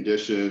the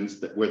conditions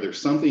that whether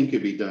something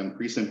could be done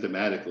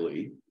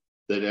pre-symptomatically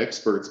that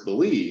experts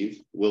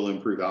believe will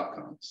improve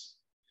outcomes.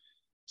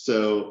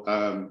 So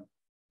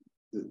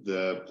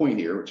the point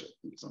here, which I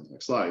think is on the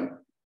next slide,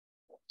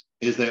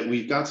 is that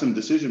we've got some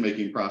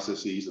decision-making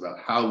processes about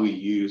how we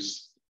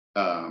use,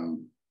 how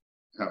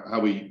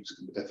we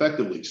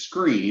effectively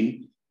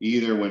screen,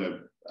 either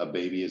when a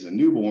baby is a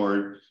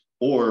newborn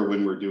or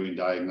when we're doing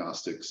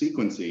diagnostic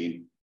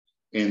sequencing.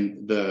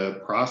 And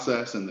the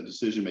process and the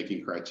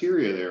decision-making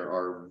criteria there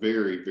are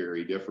very,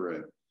 very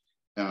different.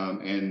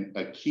 And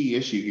a key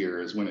issue here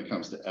is when it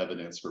comes to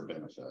evidence for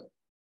benefit.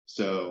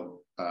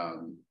 So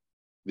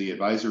the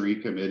advisory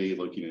committee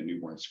looking at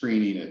newborn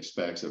screening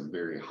expects a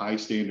very high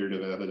standard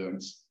of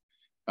evidence,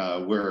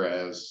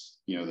 whereas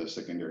the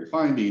secondary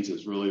findings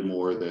is really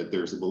more that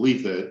there's a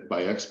belief that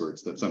by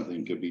experts that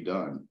something could be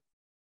done.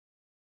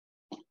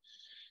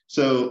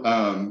 So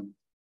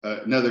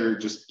another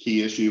just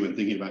key issue in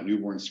thinking about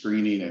newborn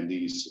screening and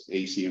these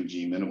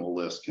ACMG minimal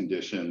list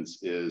conditions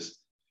is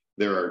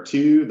there are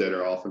two that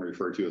are often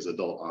referred to as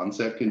adult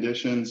onset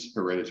conditions: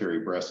 hereditary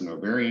breast and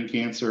ovarian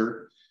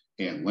cancer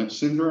and Lynch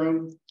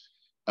syndrome.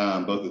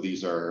 Both of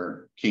these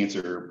are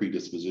cancer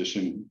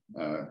predisposition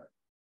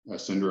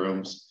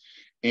syndromes.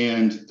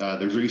 And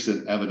there's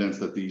recent evidence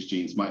that these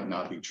genes might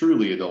not be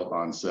truly adult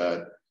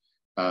onset,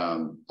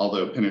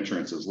 although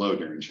penetrance is low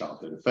during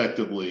childhood.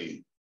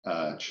 Effectively,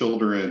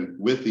 children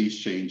with these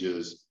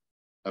changes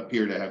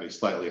appear to have a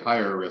slightly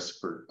higher risk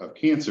of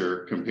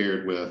cancer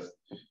compared with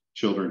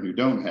children who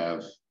don't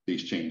have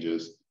these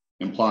changes,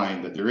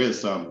 implying that there is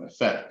some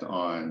effect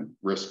on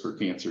risk for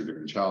cancer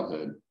during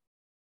childhood.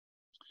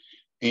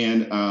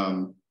 And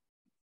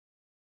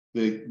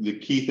the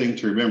key thing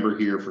to remember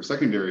here for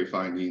secondary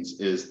findings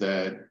is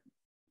that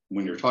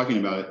when you're talking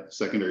about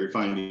secondary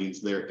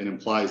findings, it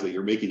implies that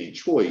you're making a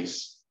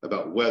choice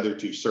about whether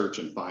to search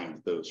and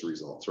find those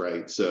results,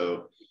 right?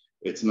 So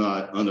it's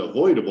not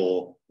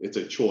unavoidable, it's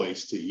a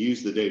choice to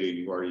use the data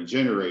you've already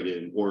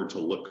generated in order to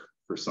look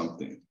for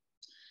something.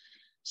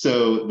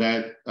 So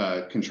that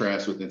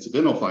contrasts with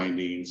incidental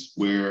findings,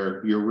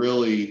 where you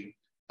really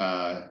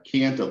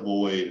can't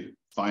avoid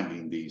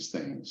finding these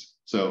things.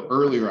 So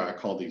earlier I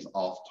called these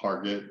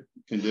off-target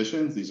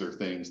conditions. These are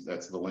things,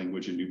 that's the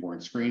language in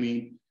newborn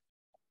screening,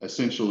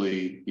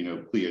 essentially,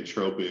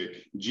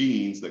 pleiotropic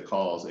genes that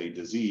cause a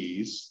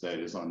disease that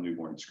is on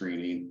newborn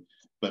screening.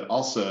 But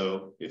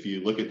also, if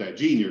you look at that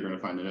gene, you're going to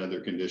find another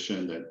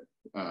condition that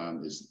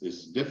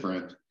is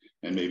different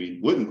and maybe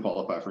wouldn't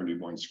qualify for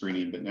newborn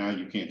screening, but now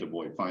you can't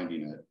avoid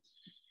finding it.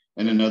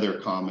 And another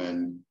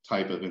common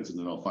type of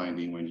incidental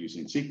finding when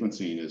using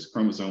sequencing is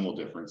chromosomal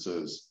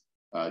differences,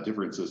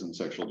 differences in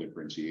sexual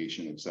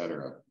differentiation, et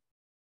cetera.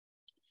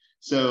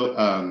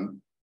 So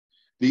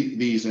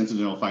these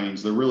incidental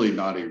findings, they're really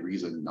not a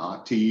reason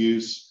not to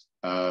use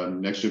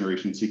next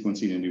generation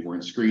sequencing and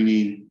newborn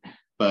screening,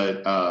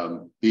 but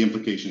the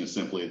implication is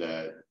simply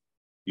that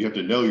you have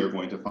to know you're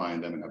going to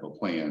find them and have a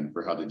plan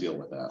for how to deal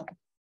with that.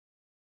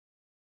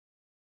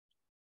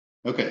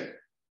 Okay,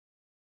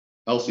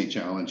 ELSI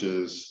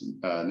challenges.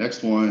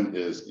 Next one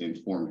is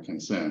informed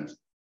consent.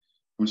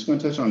 I'm just going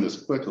to touch on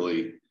this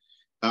quickly.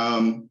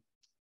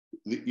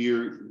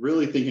 You're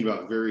really thinking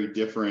about very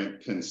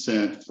different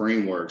consent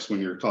frameworks when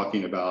you're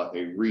talking about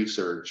a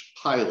research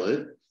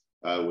pilot,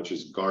 which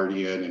is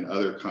Guardian and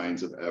other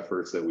kinds of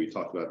efforts that we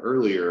talked about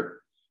earlier,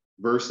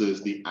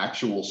 versus the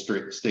actual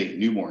state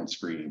newborn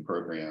screening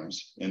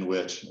programs, in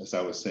which, as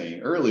I was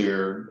saying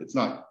earlier, it's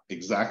not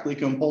exactly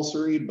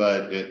compulsory,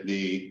 but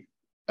the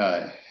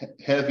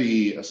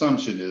heavy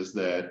assumption is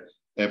that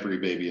every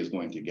baby is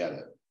going to get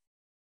it.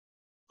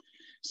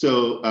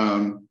 So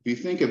if you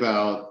think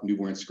about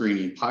newborn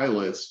screening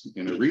pilots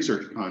in a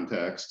research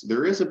context,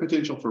 there is a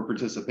potential for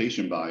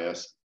participation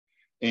bias.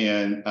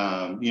 And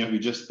if you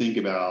just think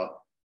about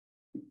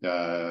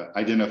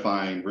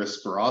identifying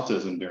risk for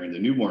autism during the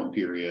newborn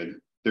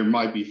period, there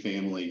might be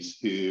families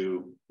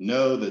who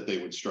know that they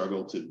would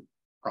struggle to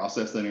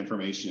process that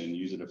information and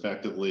use it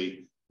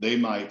effectively. They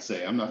might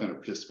say, I'm not going to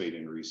participate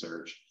in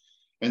research.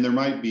 And there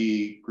might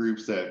be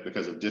groups that,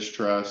 because of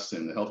distrust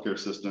in the healthcare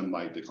system,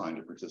 might decline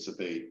to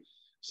participate.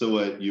 So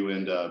what you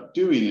end up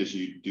doing is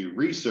you do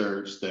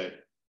research that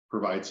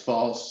provides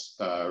false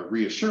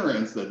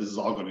reassurance that this is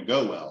all going to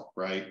go well,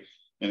 right?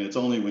 And it's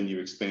only when you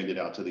expand it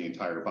out to the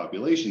entire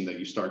population that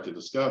you start to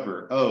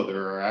discover, oh,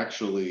 there are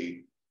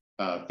actually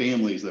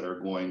families that are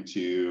going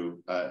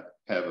to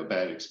have a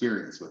bad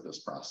experience with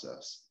this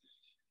process.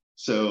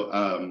 So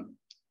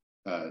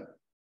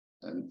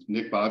and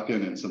Nick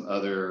Bodkin and some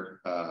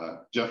other,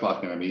 Jeff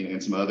Bodkin,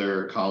 and some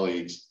other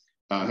colleagues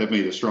have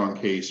made a strong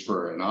case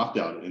for an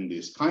opt-out in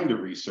this kind of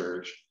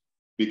research,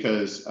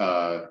 because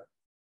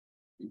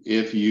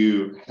if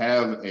you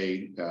have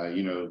a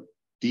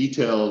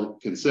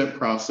detailed consent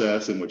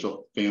process in which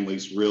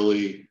families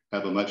really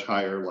have a much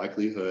higher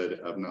likelihood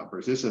of not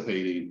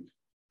participating,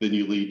 then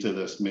you lead to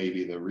this,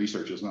 maybe the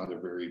research is not a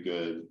very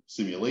good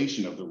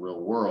simulation of the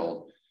real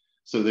world.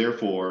 So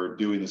therefore,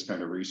 doing this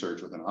kind of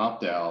research with an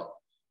opt-out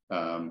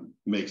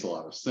makes a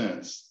lot of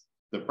sense.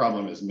 The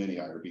problem is many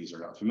IRBs are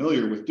not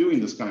familiar with doing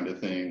this kind of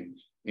thing.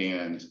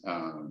 And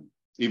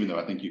even though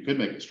I think you could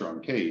make a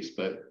strong case,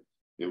 but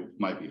it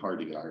might be hard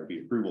to get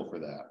IRB approval for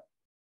that.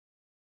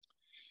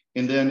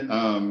 And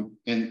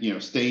then,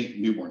 state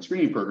newborn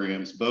screening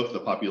programs, both the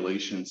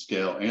population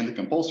scale and the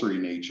compulsory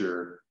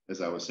nature,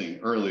 as I was saying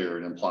earlier,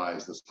 it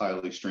implies this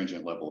highly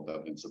stringent level of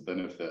evidence of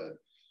benefit.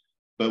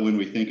 But when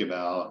we think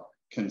about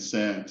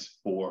consent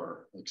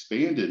for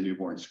expanded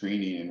newborn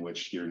screening, in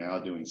which you're now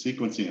doing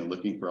sequencing and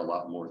looking for a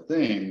lot more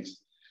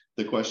things,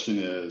 the question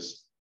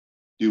is,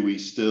 do we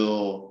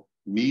still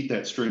meet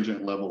that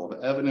stringent level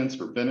of evidence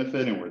for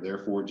benefit, and we're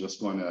therefore just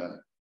going to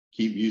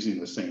keep using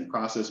the same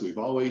process we've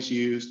always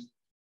used?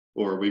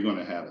 Or are we going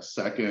to have a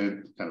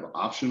second kind of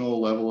optional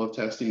level of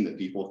testing that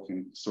people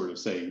can sort of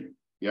say,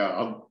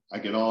 yeah, I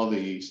get all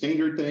the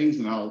standard things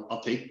and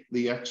I'll take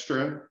the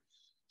extra?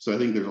 So I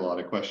think there's a lot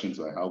of questions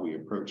about how we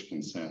approach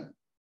consent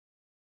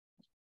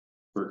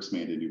for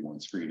expanded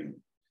newborn screening.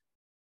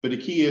 But a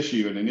key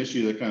issue, and an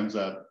issue that comes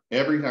up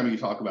every time you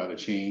talk about a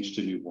change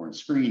to newborn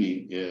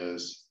screening,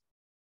 is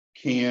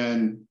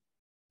can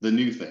the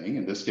new thing,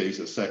 in this case,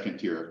 a second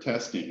tier of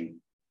testing,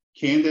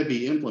 can that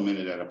be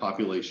implemented at a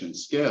population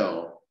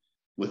scale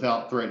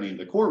without threatening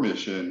the core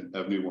mission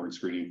of newborn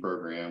screening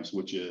programs,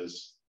 which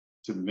is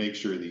to make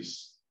sure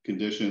these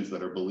conditions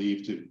that are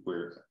believed to,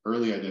 where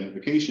early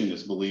identification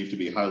is believed to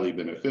be highly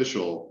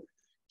beneficial,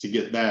 to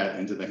get that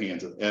into the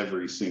hands of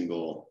every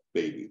single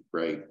baby,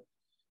 right?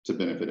 To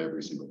benefit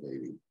every single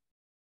baby.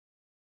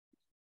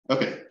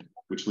 Okay,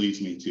 which leads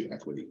me to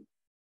equity.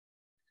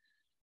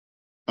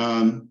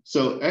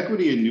 So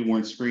equity in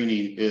newborn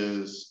screening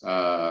is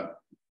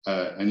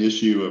an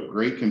issue of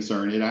great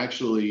concern. It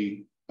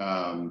actually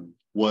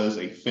was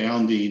a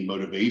founding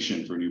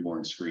motivation for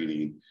newborn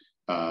screening.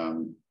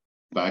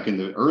 Back in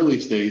the early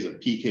days of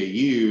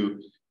PKU,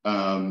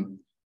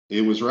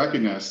 it was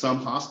recognized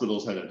some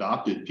hospitals had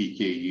adopted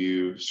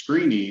PKU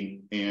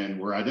screening and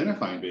were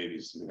identifying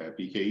babies who have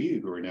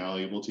PKU, who are now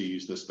able to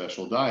use this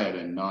special diet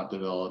and not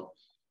develop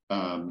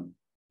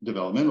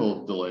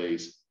developmental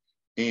delays.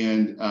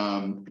 And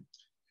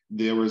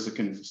there was a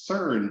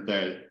concern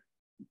that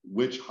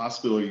which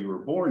hospital you were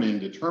born in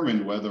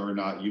determined whether or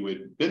not you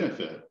would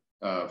benefit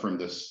from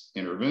this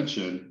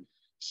intervention.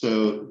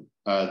 So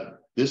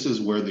this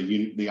is where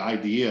the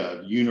idea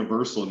of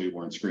universal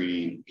newborn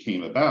screening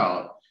came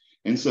about.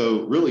 And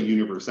so really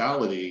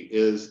universality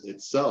is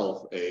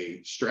itself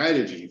a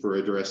strategy for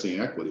addressing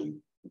equity,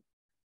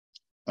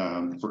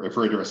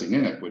 for addressing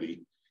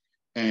inequity.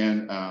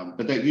 And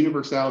but that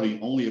universality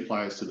only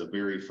applies to the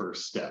very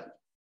first step,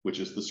 which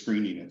is the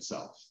screening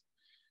itself.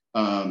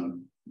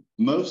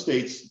 Most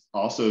states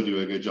also do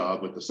a good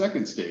job with the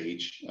second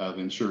stage of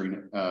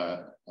ensuring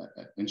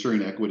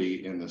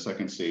equity in the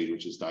second stage,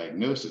 which is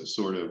diagnosis.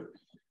 Sort of,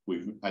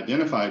 we've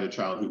identified a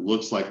child who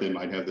looks like they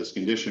might have this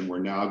condition. We're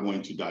now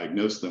going to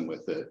diagnose them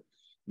with it.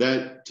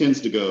 That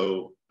tends to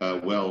go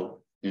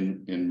well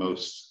in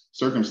most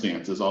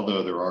circumstances,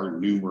 although there are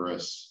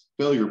numerous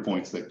failure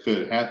points that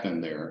could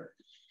happen there.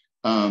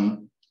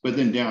 But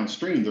then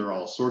downstream, there are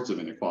all sorts of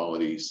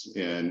inequalities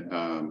in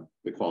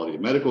the quality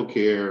of medical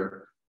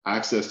care,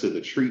 access to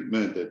the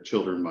treatment that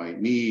children might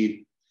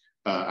need,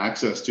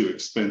 access to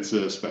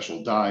expensive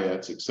special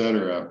diets, et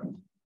cetera.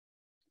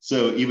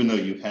 So even though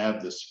you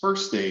have this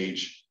first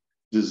stage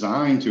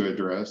designed to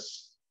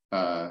address,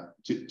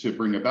 to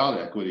bring about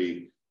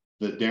equity,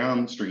 the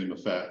downstream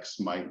effects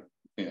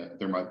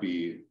there might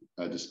be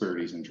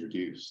disparities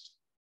introduced.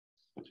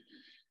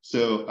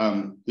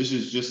 So this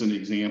is just an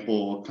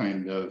example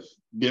kind of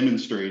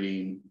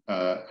demonstrating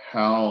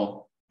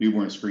how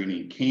newborn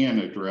screening can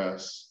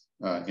address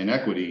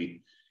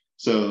inequity.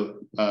 So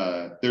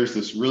there's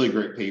this really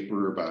great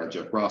paper by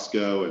Jeff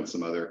Roscoe and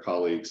some other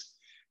colleagues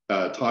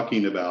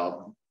talking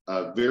about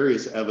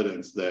various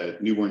evidence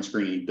that newborn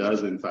screening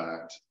does in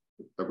fact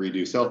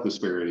reduce health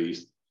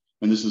disparities.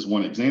 And this is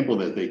one example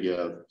that they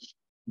give,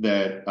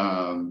 that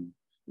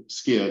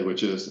SCID,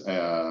 which is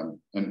an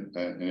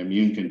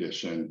immune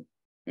condition,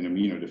 an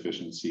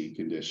immunodeficiency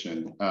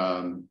condition,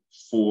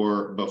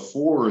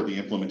 before the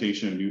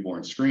implementation of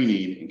newborn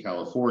screening in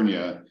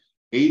California,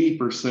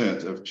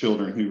 80% of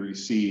children who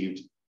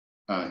received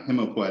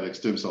hematopoietic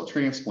stem cell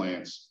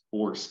transplants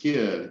for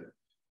SCID,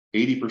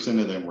 80%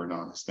 of them were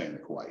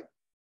non-Hispanic white.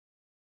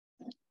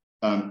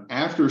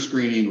 After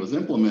screening was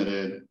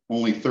implemented,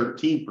 only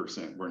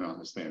 13% were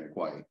non-Hispanic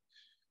white,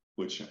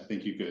 which I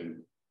think you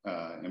could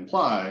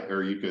imply,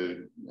 or you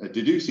could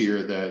deduce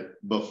here, that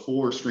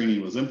before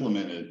screening was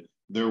implemented,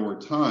 there were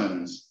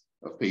tons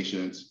of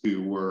patients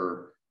who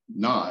were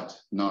not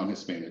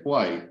non-Hispanic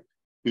white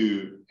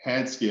who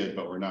had SCID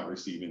but were not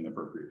receiving the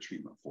appropriate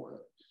treatment for it.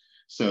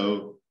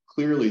 So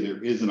clearly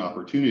there is an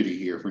opportunity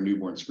here for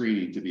newborn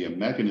screening to be a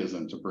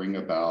mechanism to bring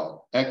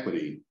about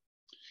equity.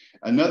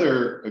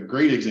 A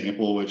great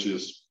example, which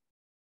is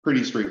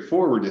pretty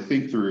straightforward to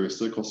think through, is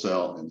sickle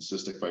cell and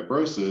cystic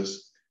fibrosis.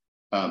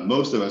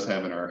 Most of us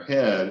have in our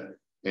head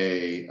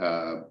a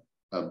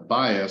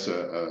bias,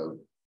 a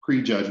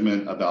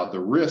prejudgment about the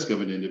risk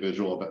of an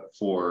individual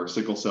for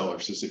sickle cell or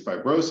cystic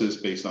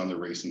fibrosis based on their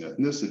race and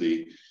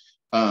ethnicity.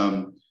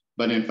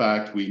 But in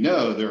fact, we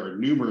know there are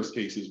numerous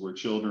cases where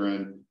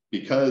children,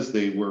 because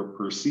they were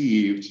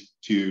perceived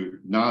to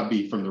not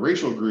be from the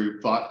racial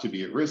group, thought to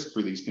be at risk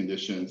for these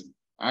conditions,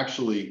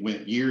 actually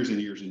went years and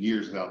years and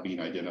years without being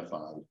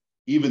identified,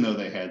 even though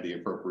they had the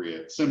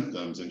appropriate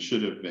symptoms and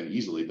should have been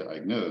easily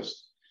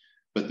diagnosed.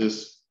 But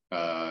this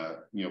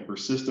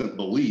persistent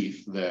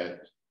belief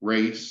that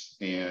race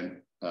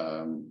and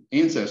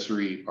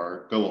ancestry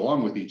go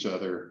along with each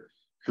other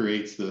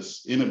creates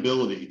this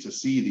inability to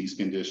see these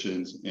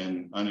conditions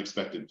in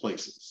unexpected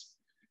places.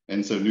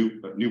 And so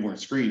newborn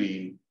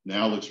screening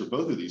now looks for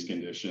both of these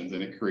conditions,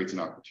 and it creates an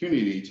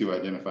opportunity to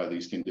identify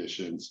these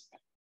conditions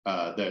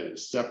that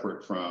is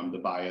separate from the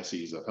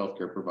biases of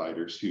healthcare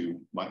providers who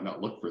might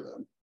not look for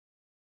them.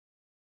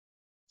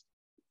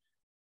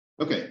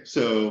 Okay,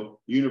 so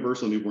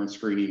universal newborn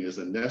screening is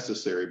a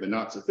necessary but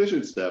not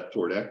sufficient step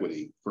toward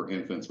equity for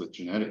infants with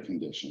genetic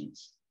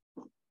conditions.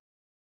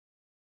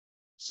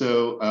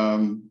 So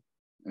an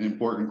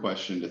important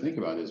question to think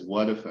about is,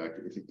 what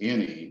effect, if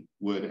any,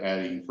 would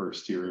adding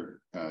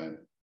first-tier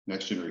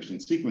next-generation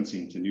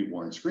sequencing to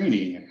newborn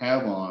screening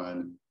have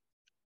on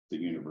the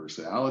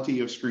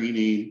universality of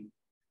screening,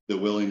 the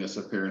willingness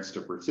of parents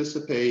to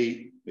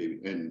participate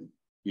and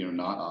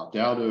not opt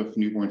out of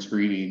newborn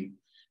screening,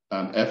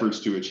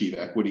 efforts to achieve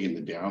equity in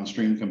the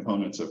downstream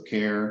components of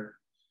care.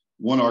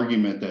 One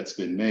argument that's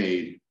been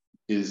made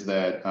is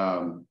that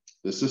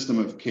the system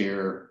of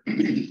care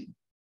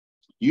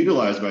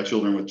utilized by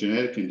children with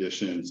genetic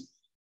conditions,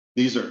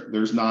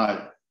 there's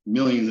not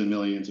millions and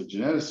millions of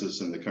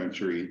geneticists in the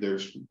country.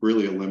 There's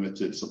really a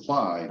limited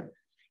supply.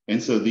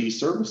 And so these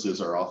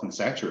services are often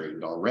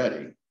saturated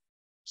already.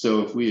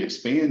 So if we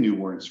expand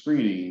newborn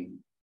screening,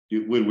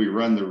 would we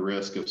run the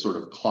risk of sort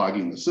of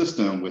clogging the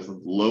system with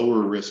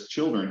lower risk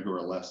children who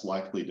are less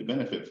likely to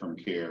benefit from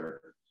care,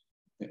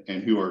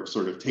 and who are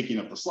sort of taking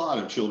up the slot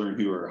of children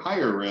who are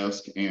higher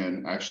risk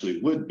and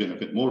actually would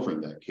benefit more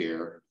from that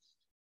care?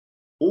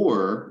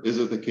 Or is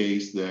it the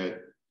case that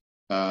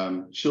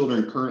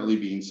children currently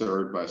being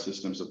served by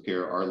systems of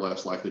care are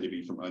less likely to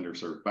be from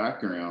underserved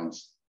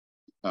backgrounds,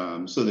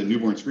 so that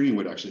newborn screening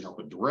would actually help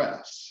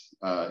address,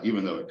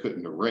 even though it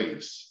couldn't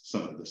erase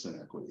some of this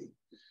inequity?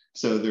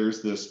 So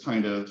there's this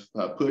kind of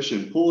push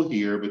and pull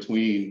here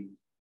between,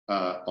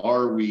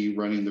 are we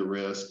running the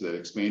risk that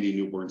expanding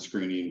newborn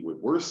screening would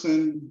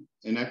worsen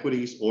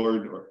inequities,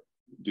 or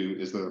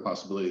is there a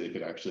possibility that it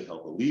could actually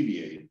help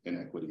alleviate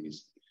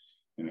inequities?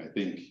 And I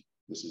think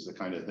this is the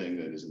kind of thing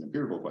that is an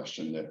empirical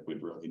question that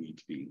would really need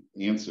to be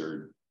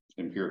answered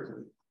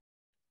empirically.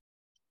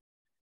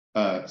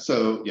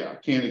 So yeah,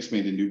 can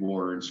expand to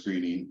newborn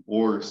screening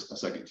or a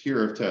second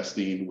tier of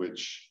testing,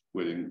 which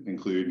would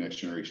include next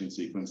generation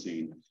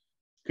sequencing.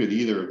 Could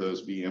either of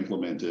those be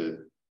implemented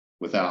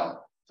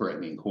without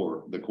threatening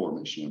the core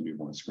mission of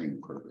newborn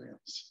screening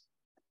programs?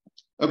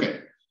 Okay,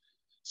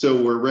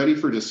 so we're ready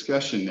for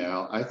discussion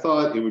now. I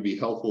thought it would be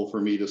helpful for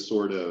me to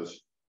sort of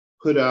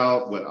put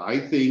out what I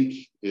think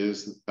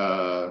is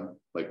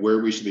like where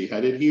we should be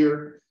headed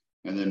here,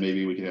 and then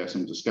maybe we can have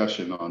some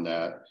discussion on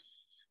that.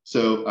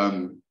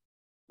 So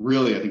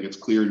really, I think it's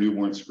clear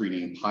newborn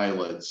screening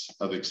pilots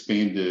of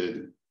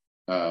expanded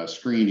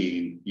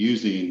screening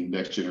using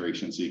next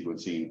generation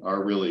sequencing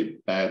are really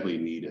badly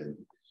needed.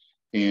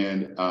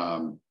 And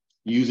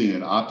using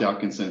an opt-out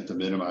consent to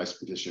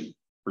minimize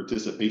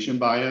participation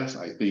bias,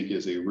 I think,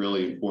 is a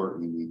really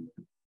important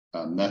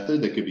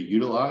method that could be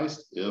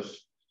utilized if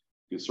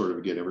you sort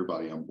of get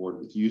everybody on board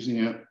with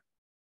using it.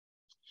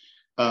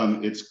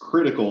 It's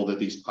critical that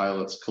these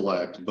pilots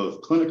collect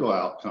both clinical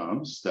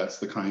outcomes, that's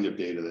the kind of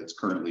data that's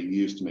currently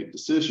used to make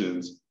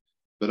decisions,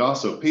 but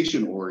also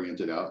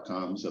patient-oriented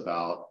outcomes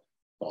about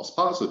false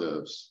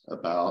positives,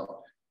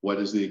 about what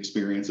is the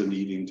experience of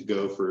needing to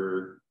go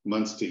for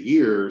months to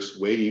years,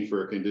 waiting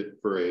for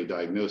a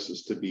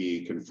diagnosis to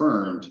be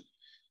confirmed,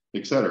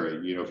 et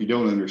cetera. You know, if you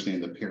don't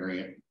understand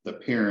the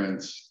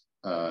parent's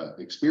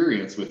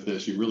experience with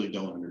this, you really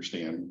don't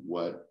understand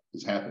what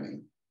is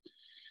happening.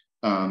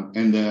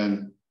 And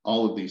then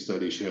all of these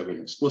studies should have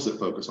an explicit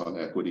focus on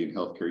equity and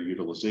healthcare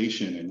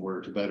utilization in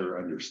order to better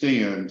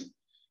understand,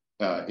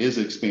 is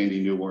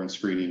expanding newborn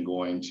screening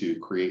going to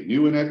create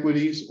new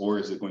inequities, or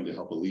is it going to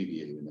help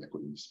alleviate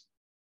inequities?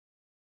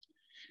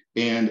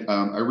 And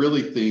I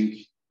really think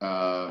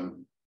the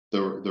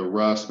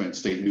RUSP and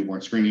state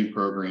newborn screening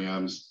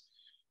programs,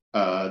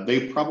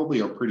 they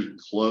probably are pretty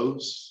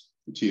close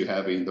to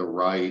having the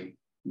right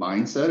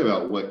mindset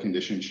about what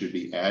conditions should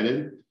be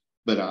added.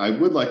 But I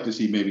would like to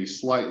see maybe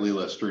slightly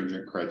less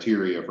stringent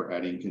criteria for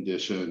adding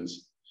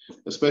conditions,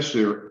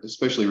 especially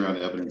around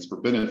evidence for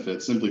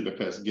benefit, simply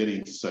because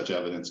getting such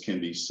evidence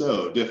can be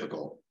so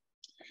difficult.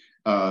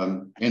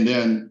 And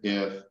then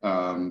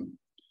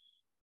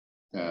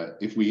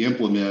if we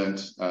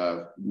implement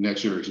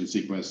next generation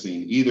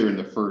sequencing, either in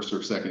the first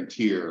or second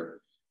tier,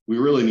 we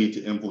really need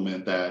to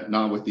implement that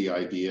not with the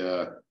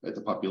idea at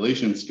the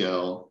population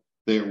scale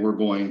that we're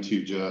going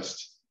to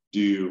just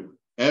do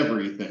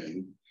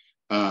everything,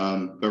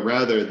 but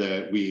rather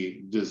that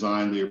we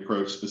design the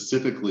approach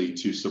specifically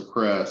to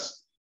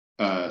suppress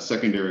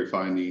secondary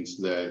findings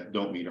that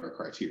don't meet our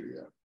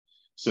criteria.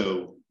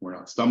 So we're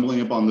not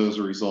stumbling upon those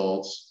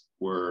results.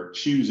 We're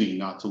choosing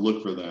not to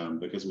look for them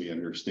because we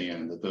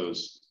understand that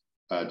those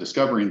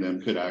discovering them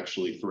could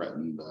actually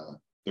threaten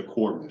the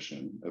core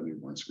mission of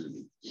newborn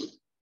screening.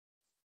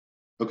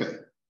 Okay,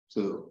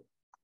 so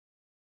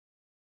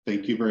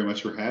thank you very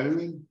much for having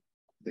me.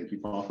 Thank you,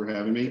 Paul, for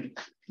having me.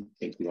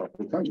 Thank you all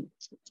for coming.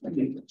 Thank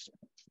you.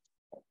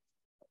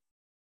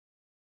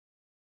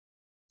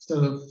 So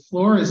the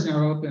floor is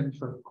now open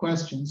for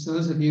questions.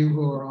 Those of you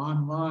who are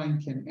online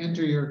can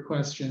enter your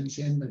questions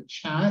in the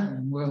chat,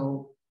 and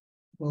we'll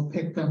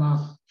pick them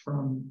up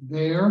from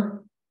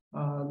there.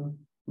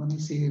 Let me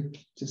see,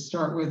 to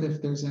start with,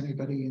 if there's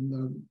anybody in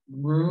the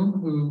room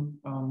who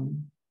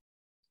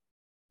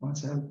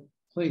wants to have,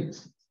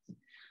 please.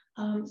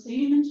 So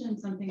you mentioned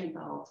something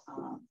about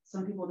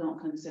some people don't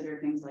consider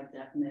things like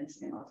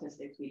deafness and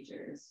autistic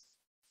features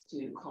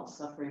to cause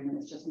suffering, and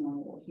it's just a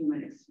normal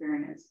human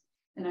experience.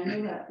 And I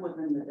know that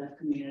within the deaf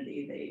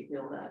community, they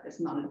feel that it's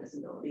not a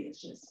disability,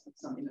 it's just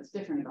something that's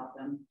different about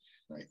them.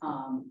 Right.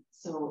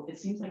 So it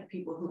seems like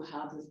people who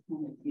have this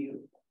point of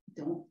view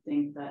don't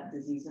think that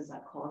diseases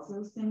that cause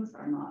those things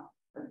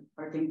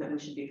are things that we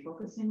should be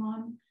focusing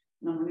on.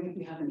 And I'm wondering if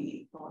you have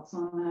any thoughts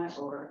on that,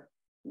 or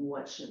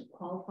what should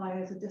qualify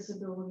as a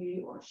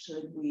disability, or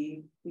should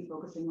we be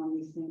focusing on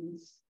these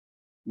things?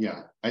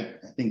 Yeah, I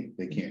think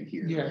they can't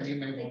hear. Yeah, you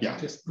may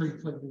just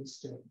briefly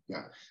still.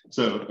 Yeah,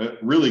 so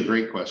a really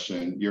great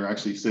question. You're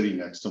actually sitting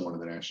next to one of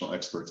the national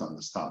experts on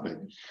this topic.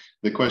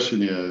 The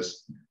question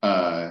is,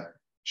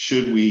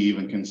 should we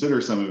even consider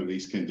some of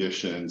these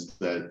conditions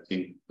that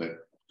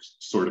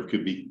sort of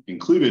could be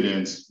included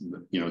in,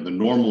 the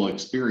normal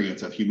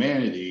experience of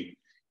humanity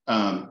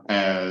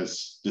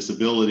as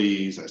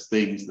disabilities, as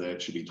things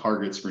that should be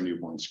targets for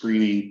newborn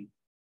screening?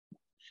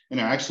 And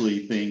I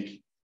actually think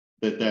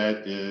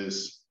that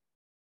is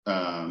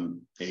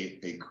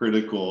a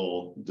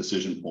critical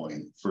decision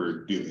point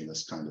for doing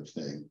this kind of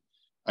thing.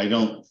 I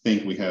don't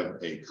think we have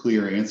a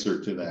clear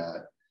answer to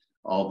that,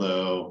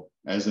 although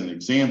as an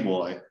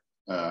example,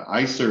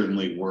 I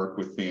certainly work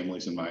with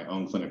families in my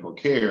own clinical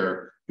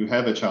care who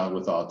have a child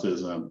with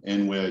autism,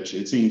 in which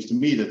it seems to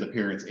me that the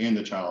parents and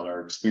the child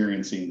are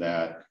experiencing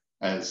that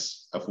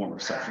as a form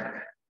of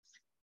suffering.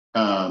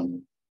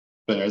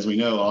 But as we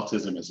know,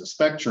 autism is a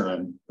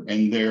spectrum,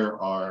 and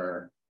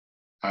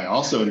I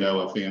also know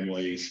of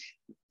families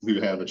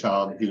who have a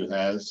child who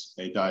has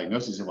a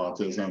diagnosis of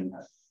autism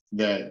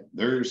that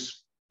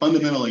there's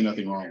fundamentally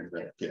nothing wrong with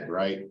that kid,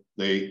 right?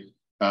 They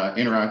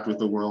interact with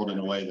the world in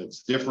a way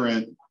that's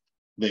different,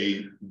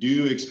 They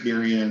do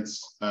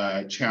experience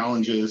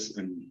challenges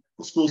in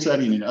the school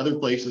setting and other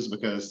places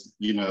because,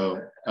 you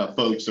know,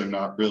 folks are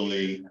not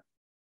really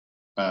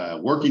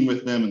working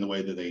with them in the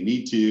way that they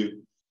need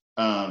to.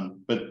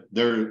 But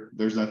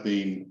there's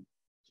nothing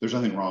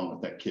wrong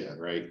with that kid,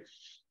 right?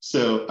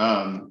 So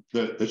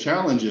the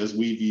challenge is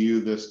we view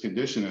this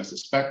condition as a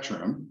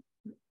spectrum.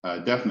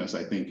 Deafness,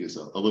 I think, is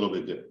a little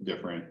bit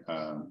different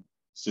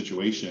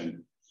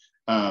situation.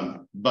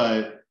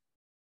 But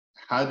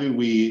how do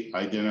we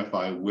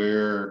identify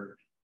where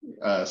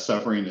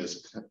suffering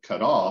is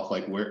cut off?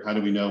 Like how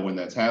do we know when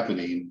that's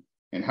happening?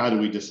 And how do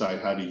we decide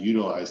how to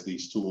utilize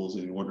these tools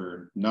in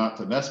order not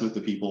to mess with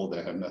the people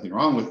that have nothing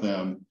wrong with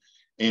them,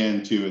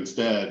 and to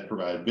instead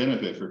provide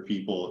benefit for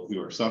people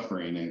who are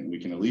suffering, and we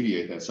can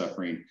alleviate that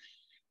suffering?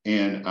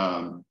 And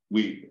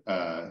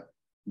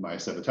my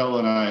Sabatella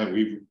and I,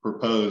 we've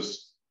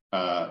proposed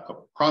a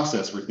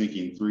process for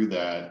thinking through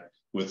that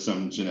with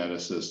some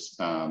geneticists,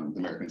 the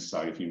American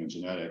Society of Human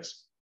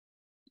Genetics.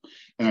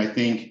 And I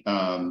think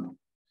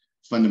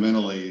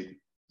fundamentally,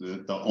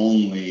 the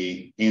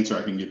only answer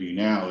I can give you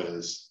now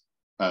is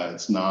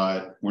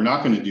we're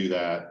not going to do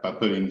that by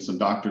putting some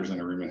doctors in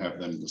a room and have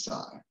them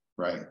decide,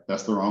 right?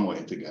 That's the wrong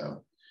way to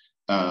go.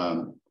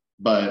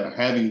 But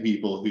having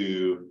people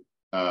who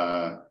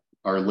are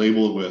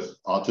labeled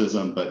with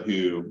autism, but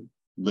who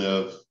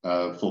live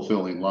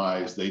fulfilling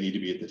lives, they need to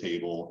be at the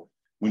table.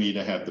 We need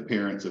to have the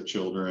parents of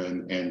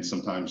children and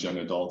sometimes young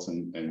adults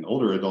and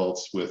older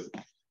adults with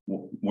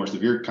more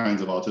severe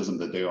kinds of autism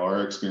that they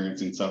are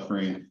experiencing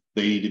suffering.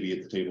 They need to be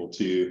at the table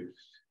too.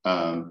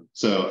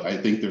 So I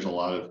think there's a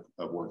lot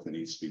of work that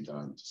needs to be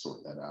done to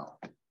sort that out.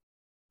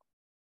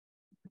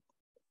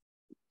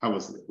 How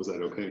was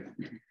that okay?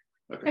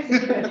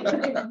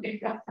 Okay.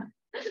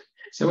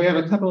 So we have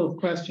a couple of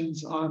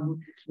questions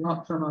from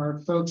our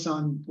folks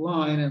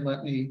online, and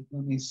let me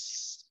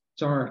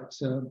start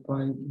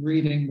by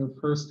reading the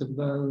first of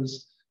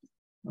those.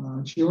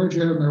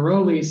 Giorgio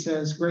Maroli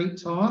says,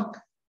 "Great talk.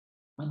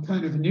 I'm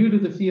kind of new to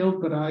the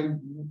field, but I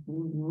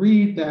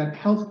read that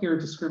healthcare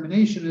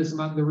discrimination is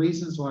among the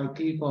reasons why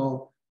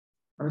people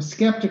are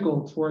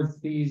skeptical towards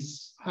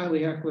these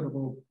highly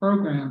equitable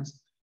programs.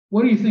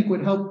 What do you think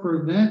would help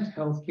prevent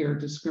healthcare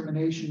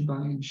discrimination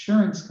by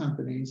insurance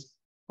companies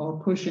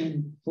while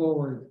pushing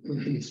forward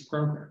with these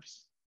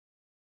programs?"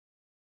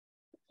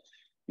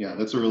 Yeah,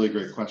 that's a really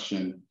great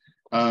question.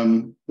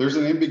 There's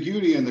an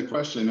ambiguity in the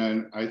question,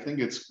 and I think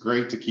it's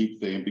great to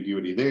keep the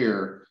ambiguity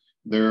there.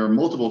 There are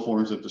multiple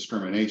forms of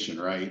discrimination,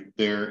 right?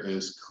 There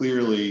is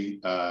clearly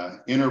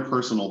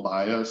interpersonal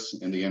bias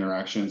in the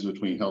interactions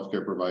between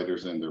healthcare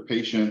providers and their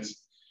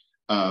patients.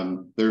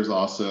 There's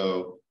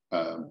also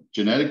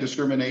genetic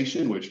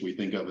discrimination, which we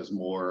think of as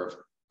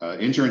more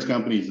insurance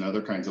companies and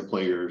other kinds of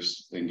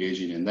players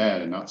engaging in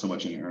that, and not so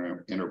much in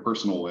an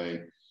interpersonal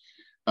way.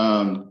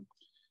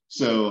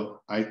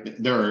 So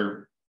there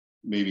are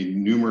maybe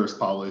numerous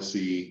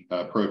policy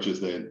approaches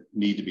that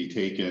need to be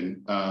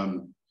taken.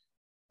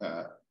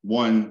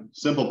 One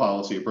simple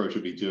policy approach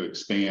would be to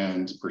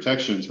expand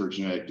protections for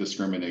genetic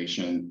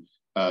discrimination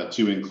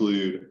to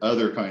include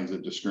other kinds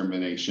of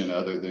discrimination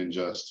other than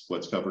just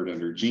what's covered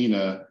under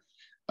GINA,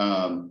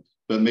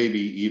 but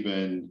maybe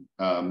even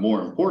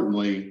more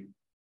importantly,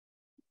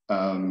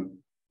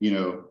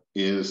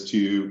 is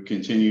to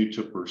continue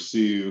to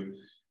pursue,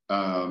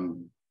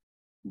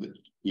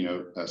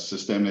 a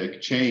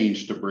systemic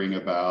change to bring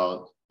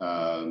about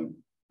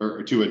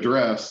or to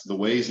address the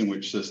ways in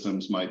which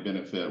systems might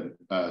benefit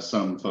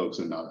some folks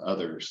and not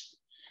others.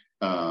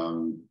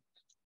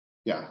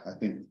 Yeah, I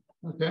think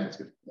that's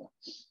good. Yeah.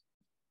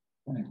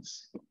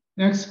 Thanks.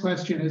 Next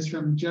question is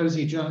from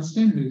Josie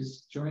Johnston,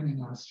 who's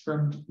joining us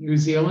from New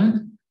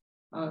Zealand.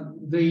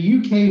 The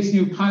UK's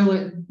new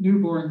pilot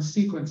newborn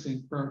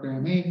sequencing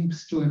program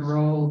aims to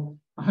enroll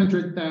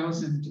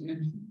 100,000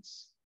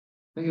 infants.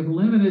 They have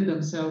limited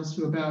themselves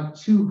to about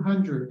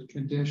 200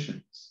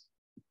 conditions.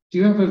 Do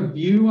you have a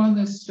view on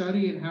this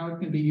study and how it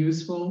can be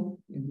useful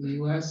in the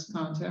US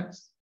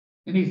context?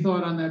 Any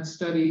thought on that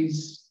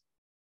study's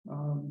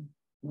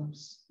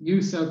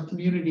use of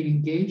community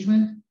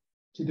engagement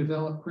to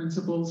develop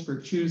principles for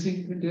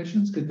choosing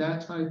conditions? Could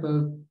that type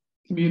of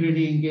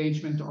community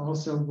engagement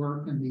also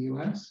work in the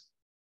US?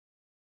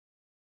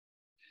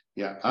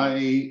 Yeah,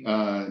 I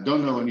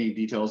don't know any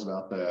details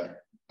about the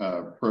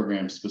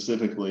program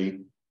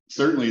specifically.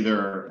 Certainly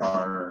there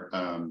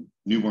are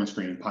newborn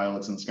screening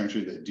pilots in this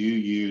country that do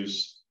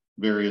use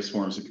various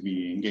forms of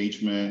community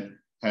engagement,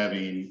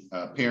 having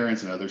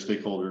parents and other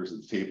stakeholders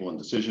at the table in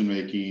decision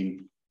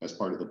making as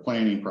part of the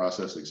planning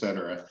process, et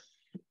cetera.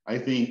 I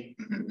think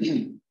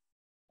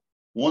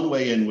one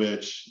way in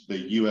which the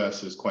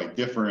US is quite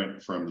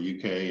different from the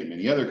UK and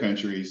many other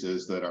countries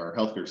is that our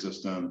healthcare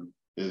system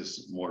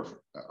is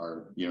more,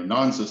 our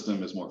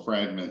non-system is more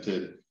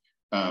fragmented.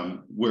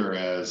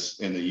 Whereas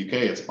in the UK,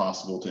 it's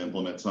possible to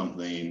implement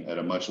something at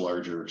a much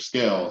larger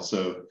scale.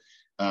 So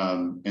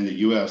in the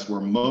US,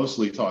 we're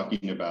mostly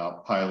talking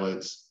about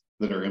pilots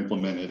that are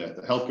implemented at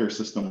the healthcare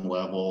system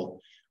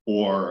level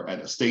or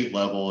at a state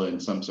level in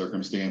some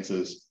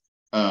circumstances.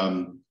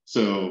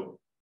 So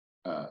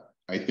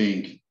I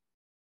think,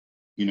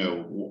 you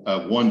know,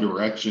 one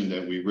direction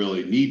that we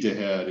really need to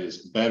head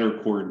is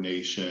better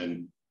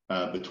coordination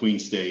between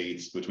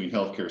states, between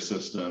healthcare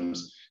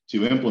systems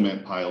to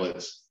implement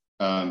pilots,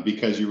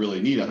 because you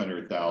really need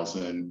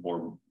 100,000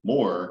 or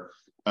more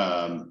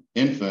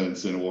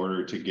infants in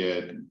order to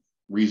get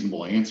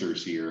reasonable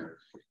answers here.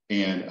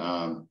 And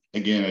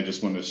again, I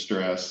just want to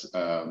stress,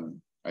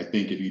 I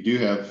think if you do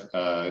have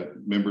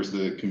members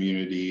of the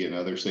community and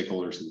other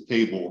stakeholders at the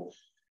table,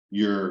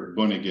 you're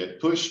going to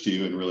get pushed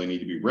to and really need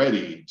to be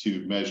ready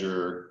to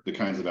measure the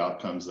kinds of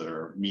outcomes that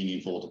are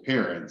meaningful to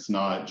parents,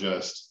 not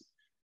just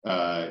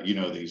you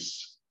know,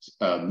 these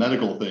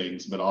medical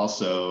things, but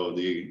also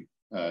the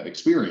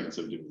experience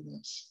of doing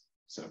this.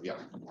 So yeah.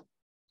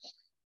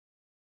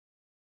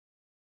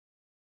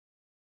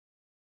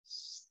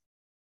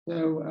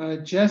 So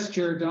Jess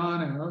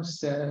Giordano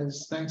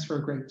says, thanks for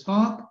a great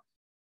talk.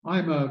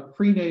 I'm a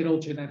prenatal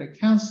genetic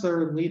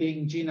counselor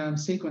leading genome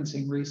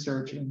sequencing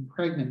research in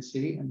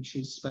pregnancy, and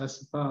she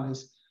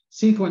specifies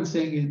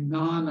sequencing in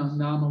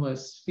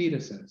non-anomalous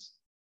fetuses.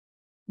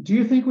 Do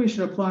you think we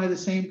should apply the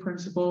same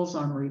principles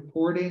on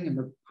reporting in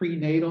the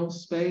prenatal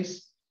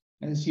space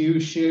as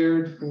you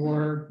shared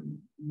for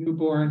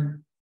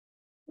newborn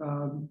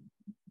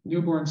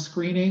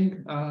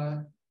screening,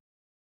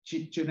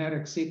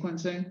 genetic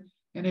sequencing?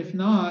 And if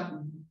not,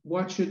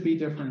 what should be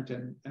different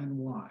and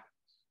why?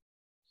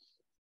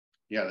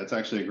 Yeah, that's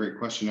actually a great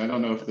question. I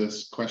don't know if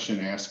this question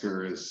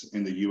asker is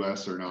in the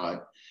US or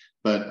not,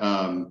 but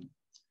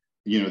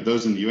you know,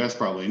 those in the US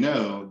probably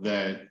know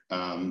that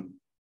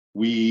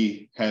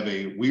we have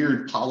a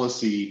weird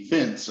policy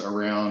fence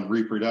around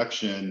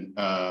reproduction.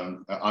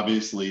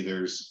 Obviously,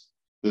 there's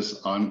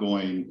this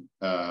ongoing.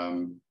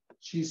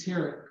 She's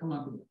here. Come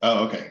on.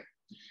 Oh, okay.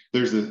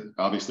 There's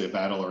obviously a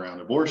battle around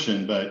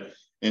abortion, but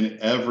in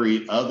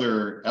every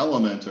other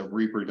element of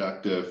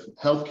reproductive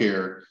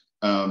healthcare,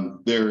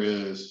 there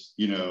is,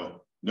 you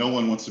know, no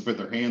one wants to put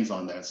their hands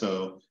on that.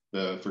 So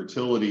the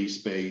fertility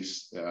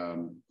space,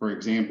 for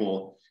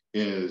example,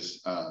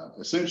 is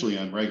essentially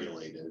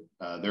unregulated.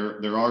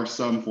 There are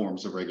some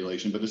forms of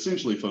regulation, but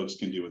essentially folks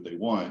can do what they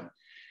want.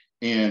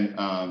 And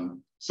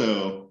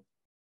so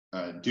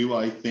do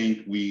I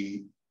think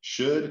we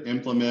should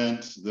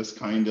implement this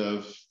kind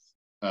of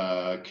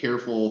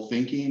careful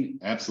thinking?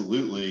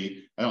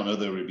 Absolutely. I don't know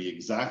that it would be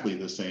exactly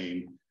the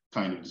same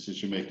kind of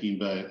decision making,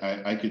 but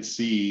I could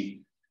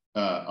see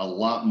a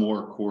lot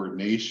more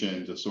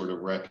coordination to sort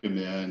of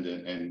recommend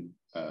and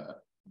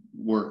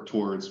work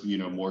towards, you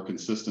know, more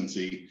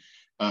consistency.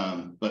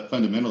 But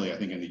fundamentally, I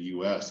think in the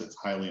US, it's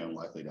highly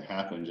unlikely to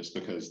happen just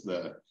because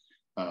the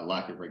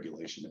lack of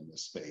regulation in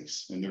this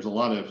space. And there's a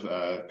lot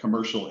of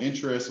commercial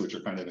interests, which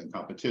are kind of in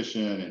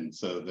competition. And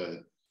so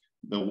the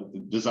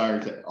desire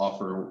to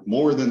offer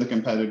more than the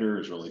competitor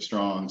is really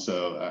strong.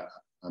 So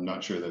I'm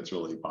not sure that's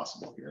really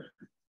possible here.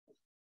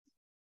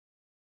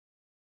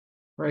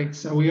 Right,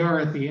 so we are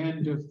at the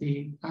end of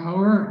the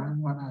hour. I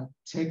want to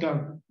take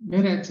a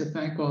minute to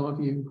thank all of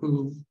you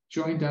who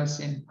joined us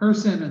in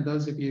person and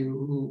those of you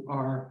who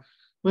are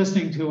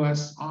listening to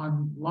us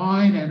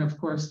online, and of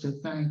course to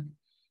thank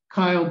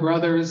Kyle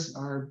Brothers,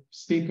 our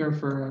speaker,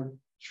 for a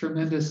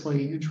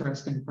tremendously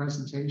interesting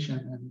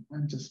presentation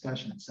and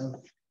discussion.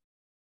 So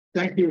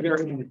thank you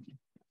very much.